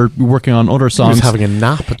between working on other songs. He was having a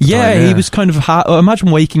nap at the time, yeah, he was kind of imagine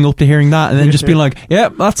waking up to hearing that and then just being like, yeah,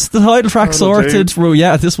 that's the title track sorted. Well,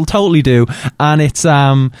 yeah, this will totally do. And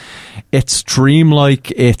it's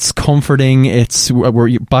dreamlike, it's comforting,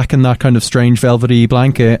 we're back in that kind of strange velvety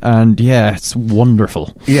blanket, and yeah, it's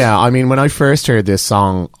wonderful. Yeah, I mean, when I first heard this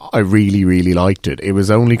song, I really, really liked it. It was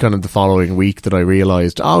only kind of the following week that I realised,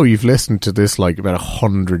 you've listened to this like about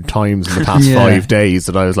 100 times in the past 5 days,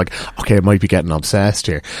 that I was like, okay, I might be getting obsessed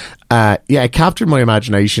here. It captured my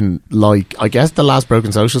imagination. Like, I guess the last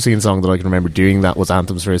Broken Social Scene song that I can remember doing that was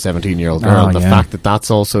Anthems for a 17-Year-Old Girl. And the fact that that's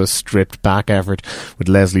also a stripped back effort with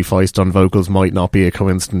Leslie Feist on vocals might not be a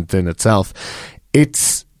coincidence in itself.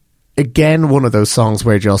 It's again one of those songs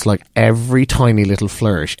where just like every tiny little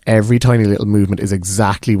flourish, every tiny little movement is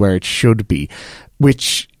exactly where it should be,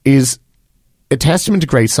 which is a testament to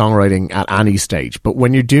great songwriting at any stage. But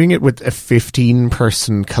when you're doing it with a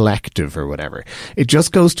 15-person collective or whatever, it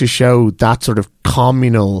just goes to show that sort of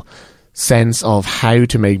communal sense of how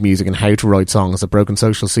to make music and how to write songs that Broken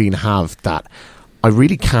Social Scene have, that I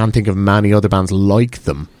really can't think of many other bands like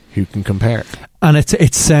them who can compare. And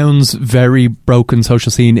it sounds very Broken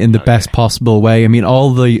Social Scene in the best possible way. I mean,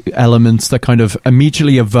 all the elements that kind of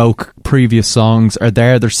immediately evoke previous songs are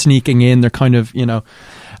there. They're sneaking in. They're kind of,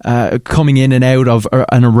 coming in and out of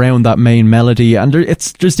and around that main melody, and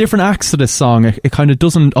there's different acts to this song. It kind of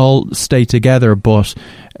doesn't all stay together, but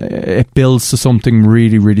it builds to something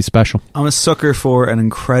really, really special. I'm a sucker for an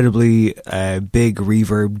incredibly big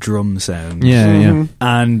reverb drum sound. Yeah.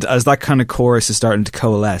 And as that kind of chorus is starting to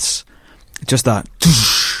coalesce, just that.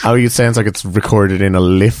 Oh, it sounds like it's recorded in a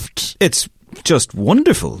lift. It's just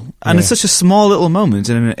wonderful, and it's such a small little moment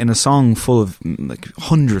in a song full of like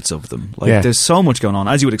hundreds of them. Like there's so much going on,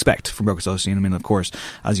 as you would expect from Broken Association. I mean, of course,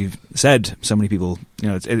 as you've said, so many people,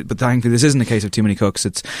 but thankfully this isn't a case of too many cooks.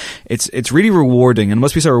 It's really rewarding, and it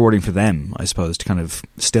must be so rewarding for them, I suppose, to kind of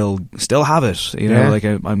still have it. Like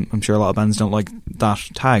I'm sure a lot of bands don't like that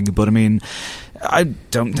tag, but I mean, I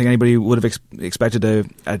don't think anybody would have expected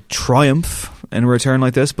a triumph in a return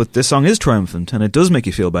like this, but this song is triumphant, and it does make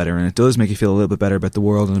you feel better, and it does make you feel a little bit better about the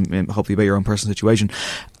world, and hopefully about your own personal situation.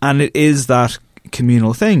 And it is that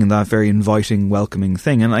communal thing, and that very inviting, welcoming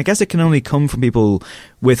thing. And I guess it can only come from people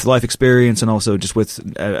with life experience and also just with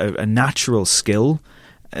a natural skill.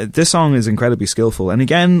 This song is incredibly skillful, and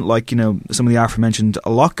again, like some of the aforementioned,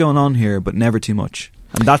 a lot going on here, but never too much.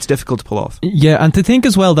 And that's difficult to pull off. Yeah, and to think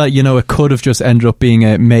as well that, it could have just ended up being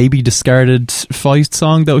a maybe discarded Feist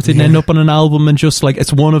song that didn't end up on an album, and just like,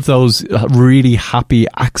 it's one of those really happy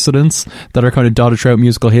accidents that are kind of dotted throughout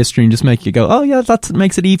musical history and just make you go, oh yeah, that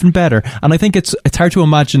makes it even better. And I think it's hard to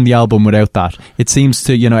imagine the album without that. It seems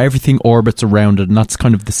to, everything orbits around it, and that's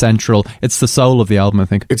kind of it's the soul of the album, I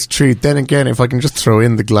think. It's true. Then again, if I can just throw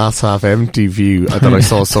in the glass half empty view that I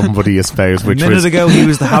saw somebody espouse, which a minute ago he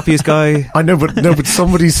was the happiest guy. I know, but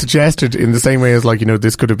somebody suggested, in the same way as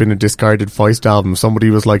this could have been a discarded Feist album, somebody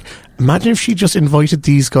was like, imagine if she just invited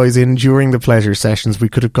these guys in during the Pleasure sessions, we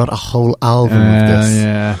could have got a whole album of this.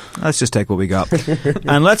 Yeah, let's just take what we got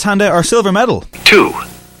and let's hand out our silver medal. 2.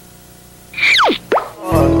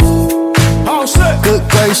 Good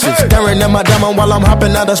gracious, staring at my diamond while I'm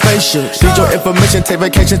hopping out of spaceship. Need your information, take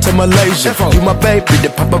vacation to Malaysia. You my baby,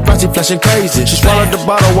 the paparazzi flashing crazy. She swallowed the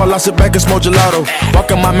bottle while I sit back and smoke gelato.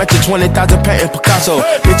 Walking my mansion, 20,000 patent Picasso.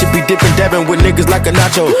 Bitch, be dipping, dabbing with niggas like a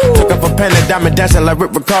nacho. Took off a pen and diamond dancing like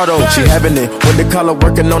Rick Ricardo. She having it with the color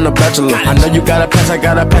working on the Bachelor. I know you got a pass, I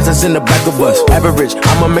got a pass that's in the back of us. Average,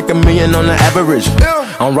 I'ma make $1 million on the average.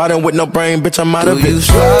 I'm riding with no brain, bitch, I'm out of it. Do you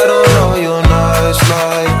slide on all your nights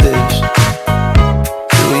like this?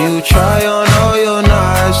 You try on all your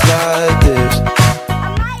nights like this.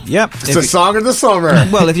 Yep, it's the song of the summer.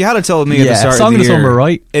 Well, if you had told me at the start song of the year, summer,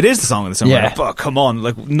 right? It is the song of the summer. Yeah. But come on,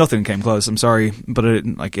 nothing came close. I'm sorry, but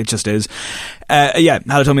it just is. Had it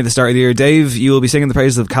told me at the start of the year, Dave, you will be singing the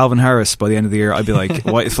praises of Calvin Harris by the end of the year, I'd be like,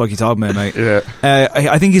 what the fuck are you talking about, mate? Yeah.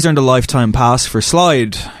 I think he's earned a lifetime pass for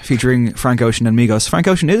Slide, featuring Frank Ocean and Migos. Frank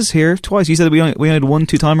Ocean is here twice. You said we only had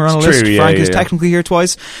 1-2 on the list. True, Frank is technically here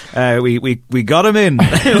twice. We got him in.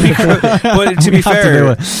 But to be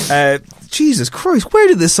fair, Jesus Christ, where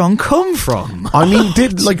did this song come from? I mean,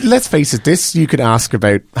 let's face it, this you could ask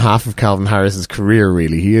about half of Calvin Harris's career,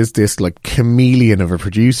 really. He is this chameleon of a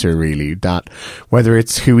producer, really, that whether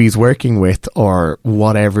it's who he's working with or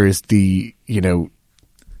whatever is the,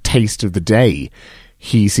 taste of the day,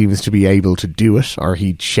 he seems to be able to do it, or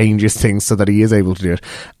he changes things so that he is able to do it.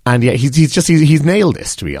 And yeah, he's nailed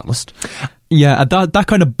this, to be honest. Yeah, that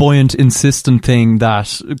kind of buoyant, insistent thing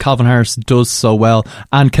that Calvin Harris does so well,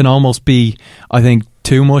 and can almost be, I think,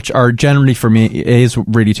 too much, or generally for me it is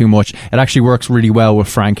really too much. It actually works really well with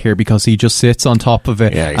Frank here, because he just sits on top of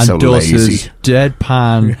it and so does lazy. his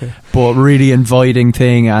deadpan but really inviting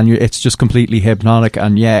thing, and it's just completely hypnotic,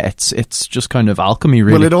 and it's just kind of alchemy,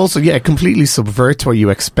 really. Well, it also completely subverts what you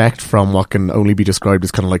expect from what can only be described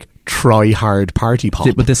as kind of try hard party pop.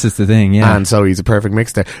 But this is the thing, yeah. And so he's a perfect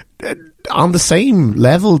mix there. On the same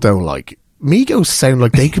level though, Migos sound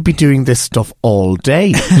like they could be doing this stuff all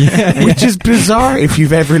day, which is bizarre if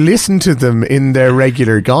you've ever listened to them in their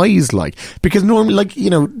regular guise, because normally,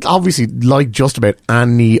 obviously, just about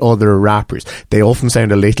any other rappers, they often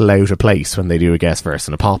sound a little out of place when they do a guest verse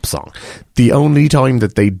in a pop song. The only time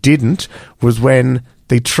that they didn't was when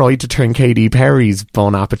they tried to turn Katy Perry's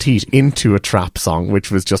Bon Appetit into a trap song,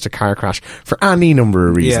 which was just a car crash for any number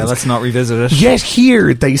of reasons. Yeah, let's not revisit it. Yet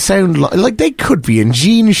here, they sound like they could be in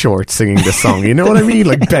jean shorts singing this song, you know what I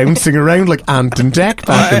mean? Bouncing around like Ant and Dec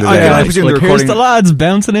back in the day. I presume here's the lads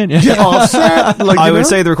bouncing in. Offset. I would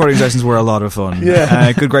say the recording sessions were a lot of fun.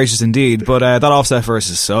 Yeah. Good gracious indeed. But that Offset verse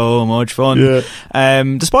is so much fun. Yeah.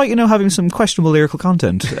 Despite, having some questionable lyrical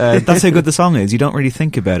content. That's how good the song is. You don't really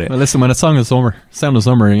think about it. Well, listen, when it's song of summer, sound of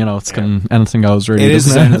summer, anything goes, really. It is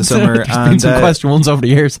the sound of the summer. There's been some questionable ones over the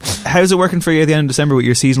years. How's it working for you at the end of December with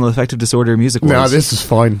your seasonal affective disorder music? No, this is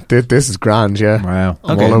fine. This is grand, yeah. Wow.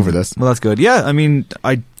 I'm all over this. Well, that's good. Yeah, I mean,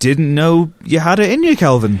 I didn't know you had it in you,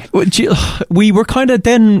 Calvin. We were kind of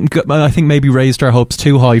then, I think, maybe raised our hopes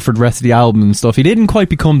too high for the rest of the album and stuff. He didn't quite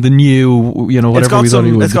become the new, whatever we thought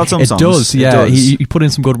he would. It's got some songs. It does, yeah. He put in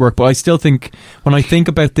some good work, but I still think, when I think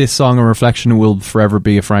about this song on reflection, it will forever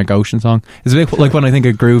be a Frank Ocean song. It's a bit like when I think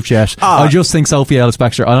of Groove Jet. I just think Sophie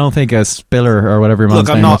Ellis-Bextor. I don't think a Spiller or whatever your man's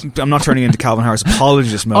name is. I'm not turning into Calvin Harris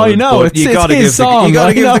apologist mode. I know, it's his song. You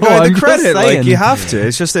gotta give the guy the credit. Like, you have to.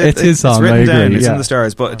 It's just it's his song. It's written down. It's in the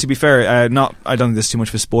stars. But to be fair, I don't think this is too much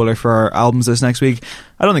of a spoiler for our albums this next week.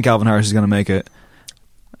 I don't think Calvin Harris is going to make it.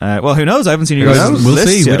 Well, who knows? I haven't seen you guys' We'll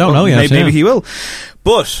lists see. yet. We don't know yet. Maybe he will.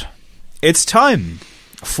 But it's time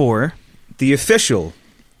for the official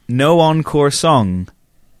No Encore song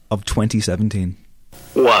of 2017.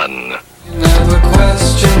 1. Never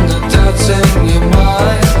question the doubts in your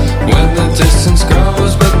mind when the distance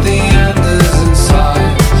grows, but the end is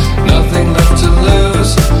inside. Nothing left to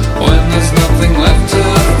lose when there's nothing left to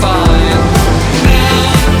find. Now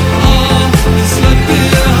all is left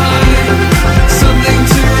behind, something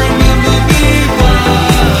to remember me by.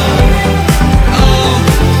 Oh,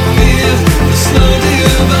 feel the slow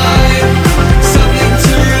divide, something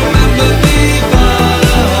to remember me by.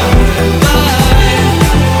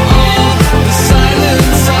 All the silent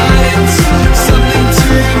signs, something to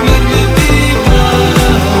remember me by.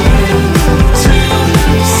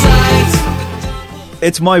 Two sides.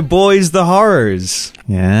 It's my boys, the Horrors.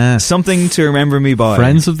 Yeah. Something to remember me by.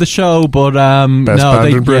 Friends of the show, but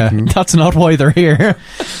that's not why they're here.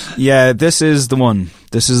 Yeah, this is the one.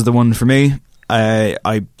 This is the one for me.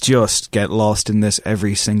 I just get lost in this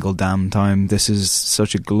every single damn time. This is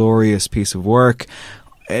such a glorious piece of work.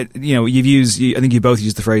 I think you both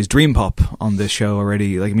used the phrase dream pop on this show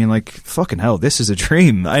already. Fucking hell, this is a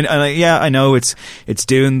dream. I know it's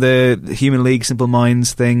doing the Human League Simple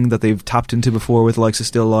Minds thing that they've tapped into before with the likes of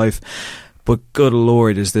Still Life. But good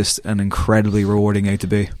lord, is this an incredibly rewarding A to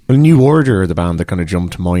B. Well, New Order are the band that kind of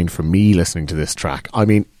jumped to mind for me listening to this track. I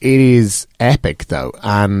mean, it is epic though,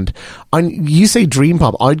 and you say dream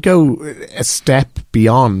pop, I'd go a step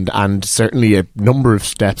beyond, and certainly a number of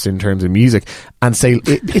steps in terms of music, and say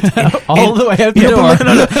all the way out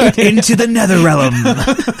the door into the nether realm.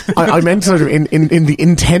 I meant sort of in the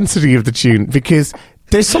intensity of the tune, because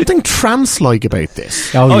there's something trance-like about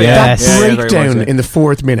this. Oh yes. That breakdown in the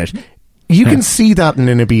 4th minute. You can see that in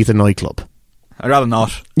an Ibiza nightclub. I'd rather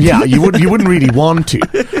not. Yeah, you wouldn't really want to.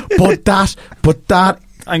 But that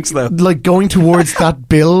thanks though. Like going towards that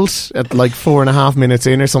build at like 4.5 minutes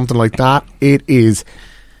in or something like that, it is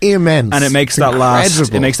immense. And it makes that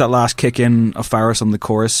last kick in of Faris on the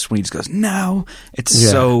chorus when he just goes, "No." It's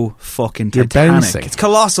so fucking titanic. It's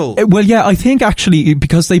colossal. Well, yeah, I think actually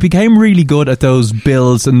because they became really good at those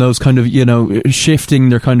builds and those kind of, shifting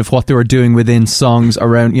their kind of what they were doing within songs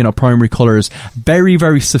around, primary colours. Very,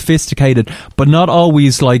 very sophisticated, but not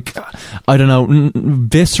always like, I don't know,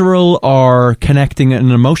 visceral or connecting at an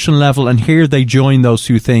emotional level. And here they join those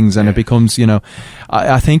two things and it becomes,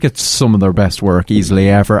 I think it's some of their best work easily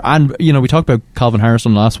ever. And, we talked about Calvin Harris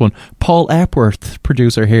on the last one. Paul Epworth,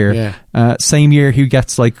 producer here. Yeah. Same year he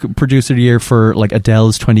gets like producer of the year for like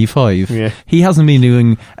Adele's 25. Yeah. He hasn't been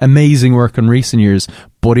doing amazing work in recent years,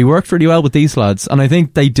 but he worked really well with these lads. And I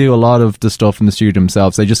think they do a lot of the stuff in the studio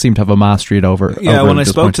themselves. They just seem to have a mastery it over. Yeah, when I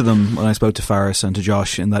spoke to Faris and to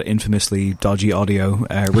Josh in that infamously dodgy audio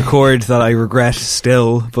record that I regret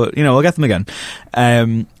still, but I'll get them again.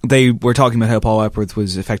 They were talking about how Paul Epworth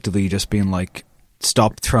was effectively just being like,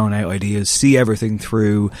 stop throwing out ideas, see everything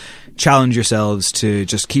through, challenge yourselves to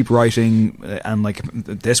just keep writing, and like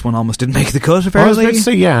this one almost didn't make the cut apparently. I was about to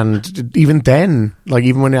say, yeah, and even then, like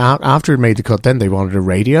even when after it made the cut, then they wanted a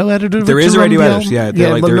radio edit. There is a radio edit, yeah.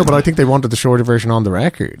 But I think they wanted the shorter version on the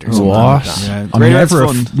record. What? Like yeah,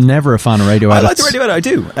 I'm never a fan of radio edits. I like the radio edit, I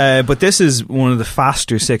do. But this is one of the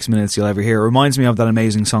faster 6 minutes you'll ever hear. It reminds me of that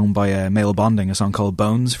amazing song by Male Bonding, a song called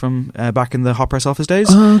Bones from back in the Hot Press Office days.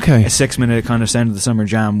 Oh, okay. A 6 minute kind of Sound of the Summer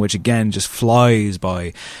jam, which again just flies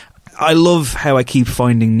by. I love how I keep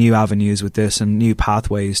finding new avenues with this and new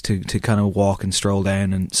pathways to kind of walk and stroll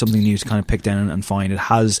down, and something new to kind of pick down and find. It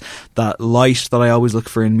has that light that I always look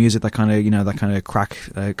for in music, that kind of, that kind of crack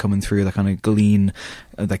coming through, that kind of gleam,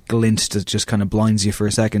 that glint that just kind of blinds you for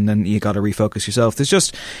a second, then you got to refocus yourself.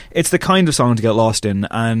 It's the kind of song to get lost in,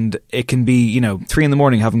 and it can be, 3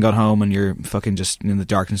 a.m, haven't got home, and you're fucking just in the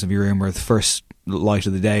darkness of your room or the first light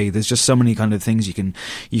of the day. There's just so many kind of things you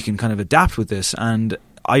can kind of adapt with this, and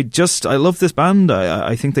I love this band.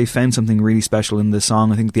 I think they found something really special in this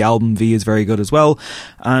song. I think the album V is very good as well,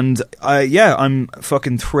 and I'm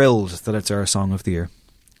fucking thrilled that it's our song of the year.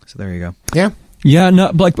 So there you go. Yeah. Yeah, no,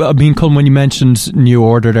 like, I mean, Colin, when you mentioned New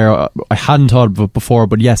Order there, I hadn't thought of it before,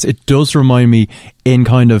 but yes, it does remind me in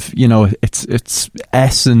kind of, you know, it's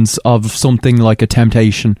essence of something like a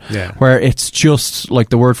Temptation, where it's just, like,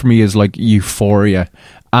 the word for me is, like, euphoria.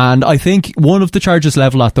 And I think one of the charges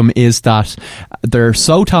level at them is that they're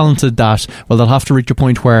so talented that, well, they'll have to reach a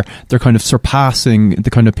point where they're kind of surpassing the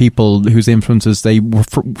kind of people whose influences they were,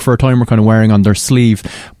 for a time, were kind of wearing on their sleeve.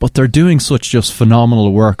 But they're doing such just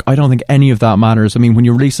phenomenal work. I don't think any of that matters. I mean, when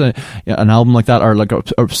you release an album like that, or like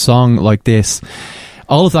a song like this,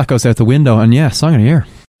 all of that goes out the window. And yeah, Song of the Year.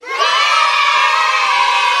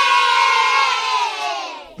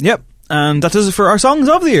 Yep, and that does it for our Songs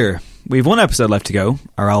of the Year. We've one episode left to go,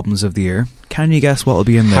 our Albums of the Year. Can you guess what will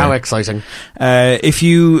be in there? How exciting. If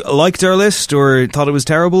you liked our list or thought it was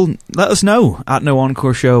terrible, let us know at No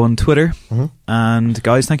Encore Show on Twitter. Mm-hmm. And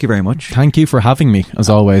guys, thank you very much. Thank you for having me, as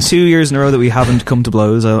always. 2 years in a row that we haven't come to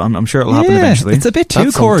blows. I'm sure it'll happen eventually. It's a bit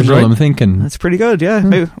too cordial, right? I'm thinking. That's pretty good,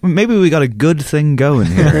 yeah. Maybe we got a good thing going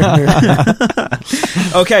here.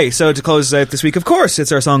 Okay, so to close out this week, of course,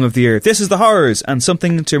 it's our Song of the Year. This is The Horrors and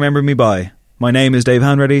Something to Remember Me By. My name is Dave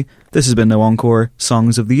Hanratty. This has been No Encore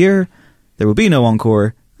Songs of the Year. There will be no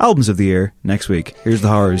Encore Albums of the Year next week. Here's The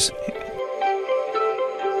Horrors.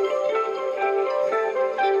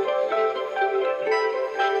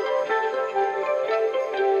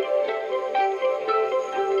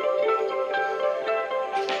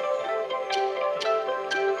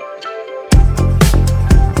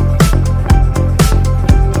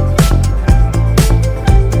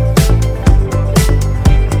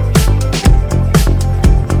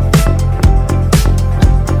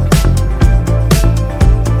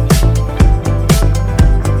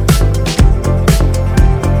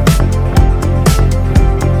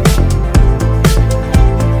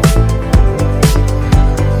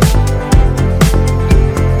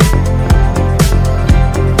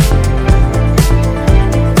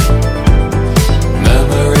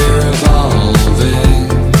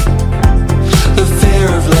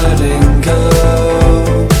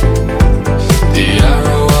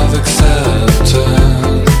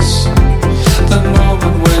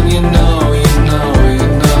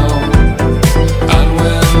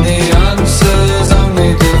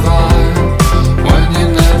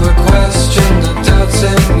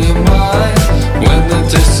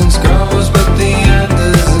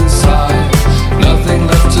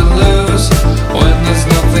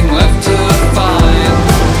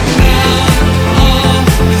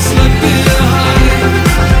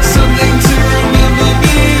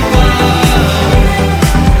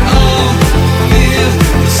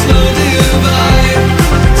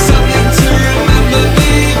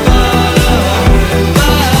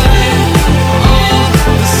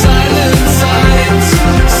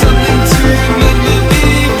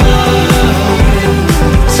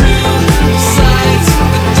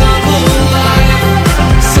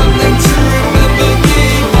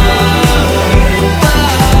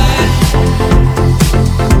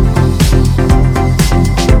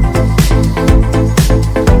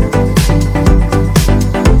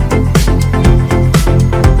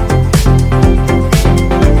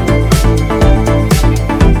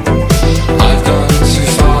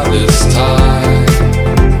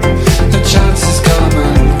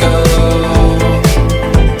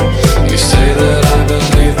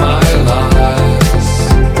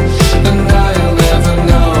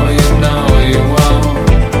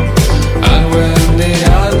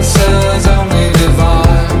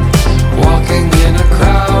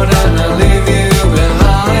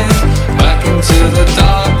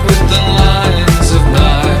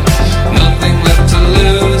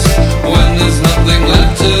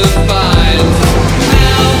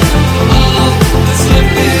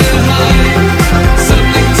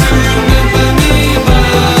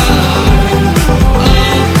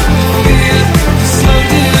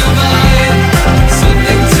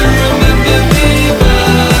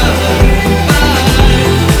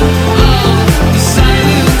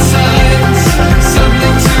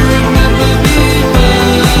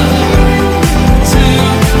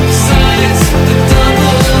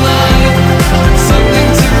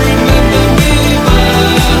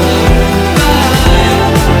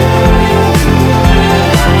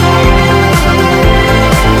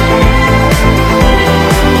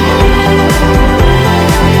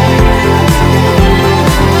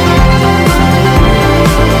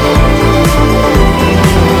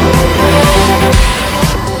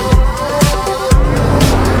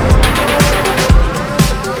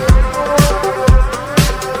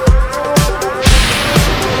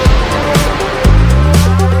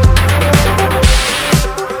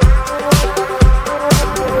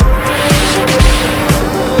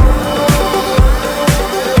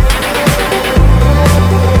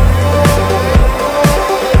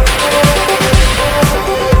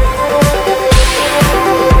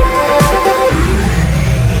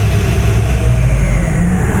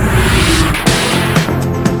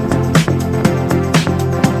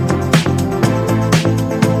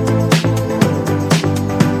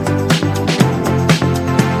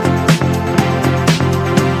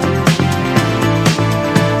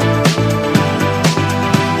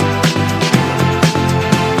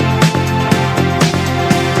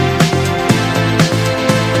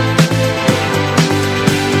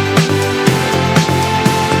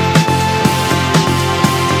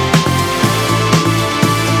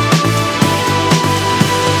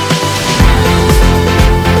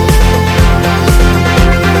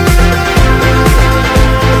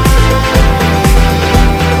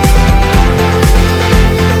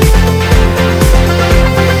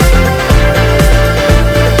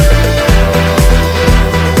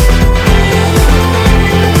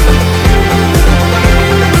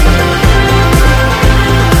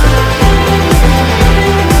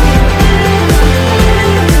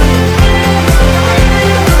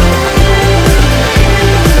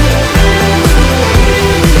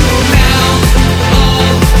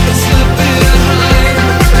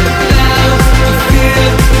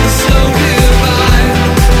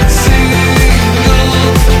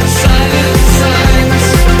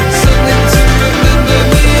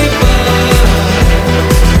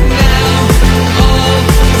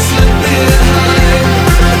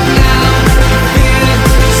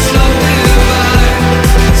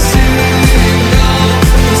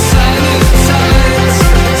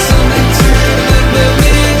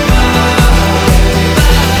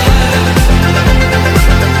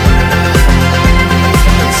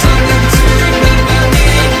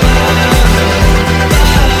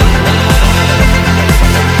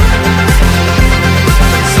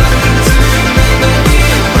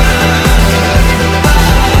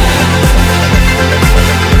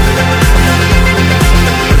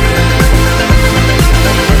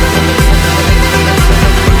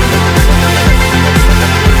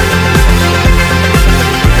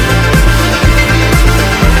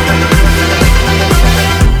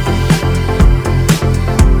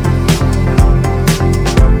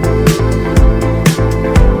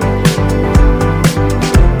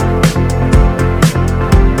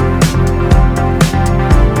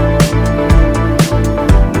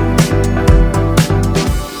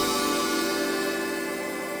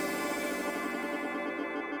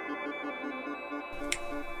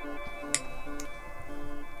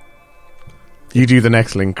 You do the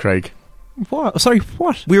next link, Craig. What? Sorry,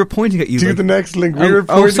 what? We were pointing at you. Do the next link. We were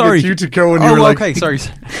pointing at you to go, and you were like, okay, sorry.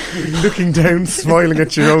 looking down, smiling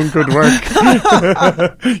at your own good work.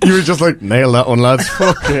 You were just like, nail that one, lads.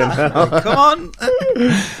 Fucking hell. Come on.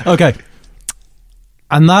 Okay.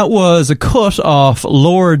 And that was a cut off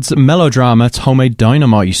Lord's melodrama, It's Homemade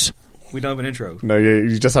Dynamite. We don't have an intro. No,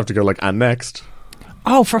 you just have to go like, and next.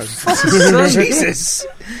 Oh, for fuck's sake. Jesus.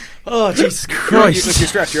 Oh, Jesus Christ. You're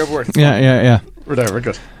stressed. You're overworked. Yeah. We're there. We're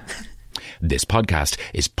good. This podcast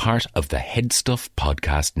is part of the Head Stuff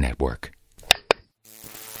Podcast Network.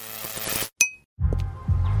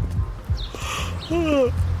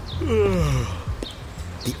 The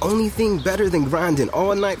only thing better than grinding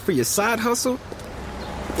all night for your side hustle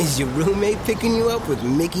is your roommate picking you up with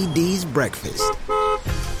Mickey D's breakfast.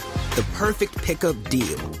 The perfect pickup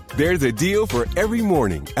deal. There's a deal for every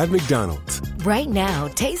morning at McDonald's. Right now,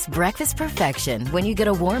 taste breakfast perfection when you get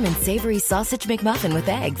a warm and savory sausage McMuffin with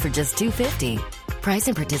egg for just $2.50. Price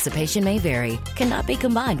and participation may vary. Cannot be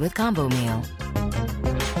combined with combo meal.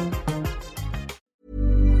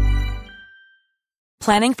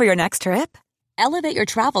 Planning for your next trip? Elevate your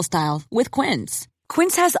travel style with Quince.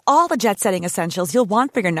 Quince has all the jet-setting essentials you'll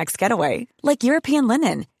want for your next getaway, like European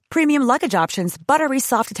linen, premium luggage options, buttery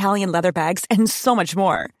soft Italian leather bags, and so much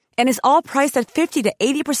more. And is all priced at 50 to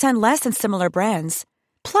 80% less than similar brands.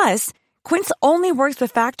 Plus, Quince only works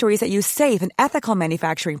with factories that use safe and ethical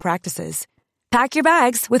manufacturing practices. Pack your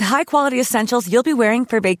bags with high-quality essentials you'll be wearing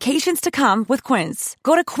for vacations to come with Quince.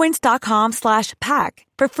 Go to quince.com/pack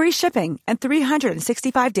for free shipping and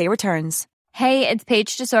 365-day returns. Hey, it's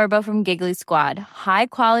Paige DeSorbo from Giggly Squad. High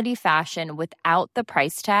quality fashion without the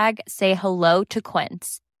price tag. Say hello to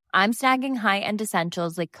Quince. I'm snagging high-end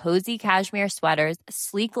essentials like cozy cashmere sweaters,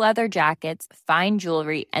 sleek leather jackets, fine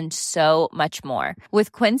jewelry, and so much more.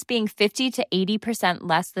 With Quince being 50 to 80%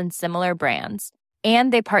 less than similar brands.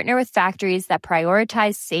 And they partner with factories that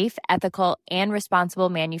prioritize safe, ethical, and responsible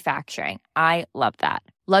manufacturing. I love that.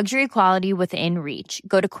 Luxury quality within reach.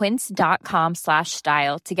 Go to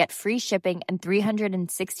quince.com/style to get free shipping and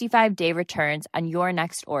 365-day returns on your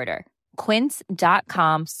next order.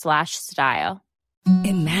 Quince.com/style.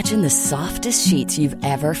 Imagine the softest sheets you've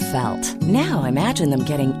ever felt. Now imagine them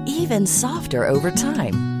getting even softer over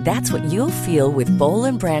time. That's what you'll feel with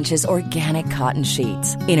Boll & Branch's organic cotton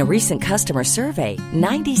sheets. In a recent customer survey,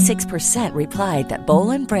 96% replied that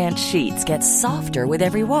Boll & Branch sheets get softer with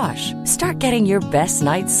every wash. Start getting your best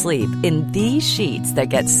night's sleep in these sheets that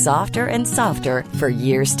get softer and softer for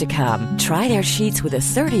years to come. Try their sheets with a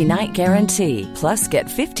 30-night guarantee. Plus, get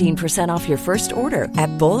 15% off your first order at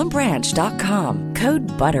bollandbranch.com. Code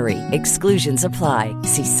BUTTERY. Exclusions apply.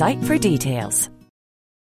 See site for details.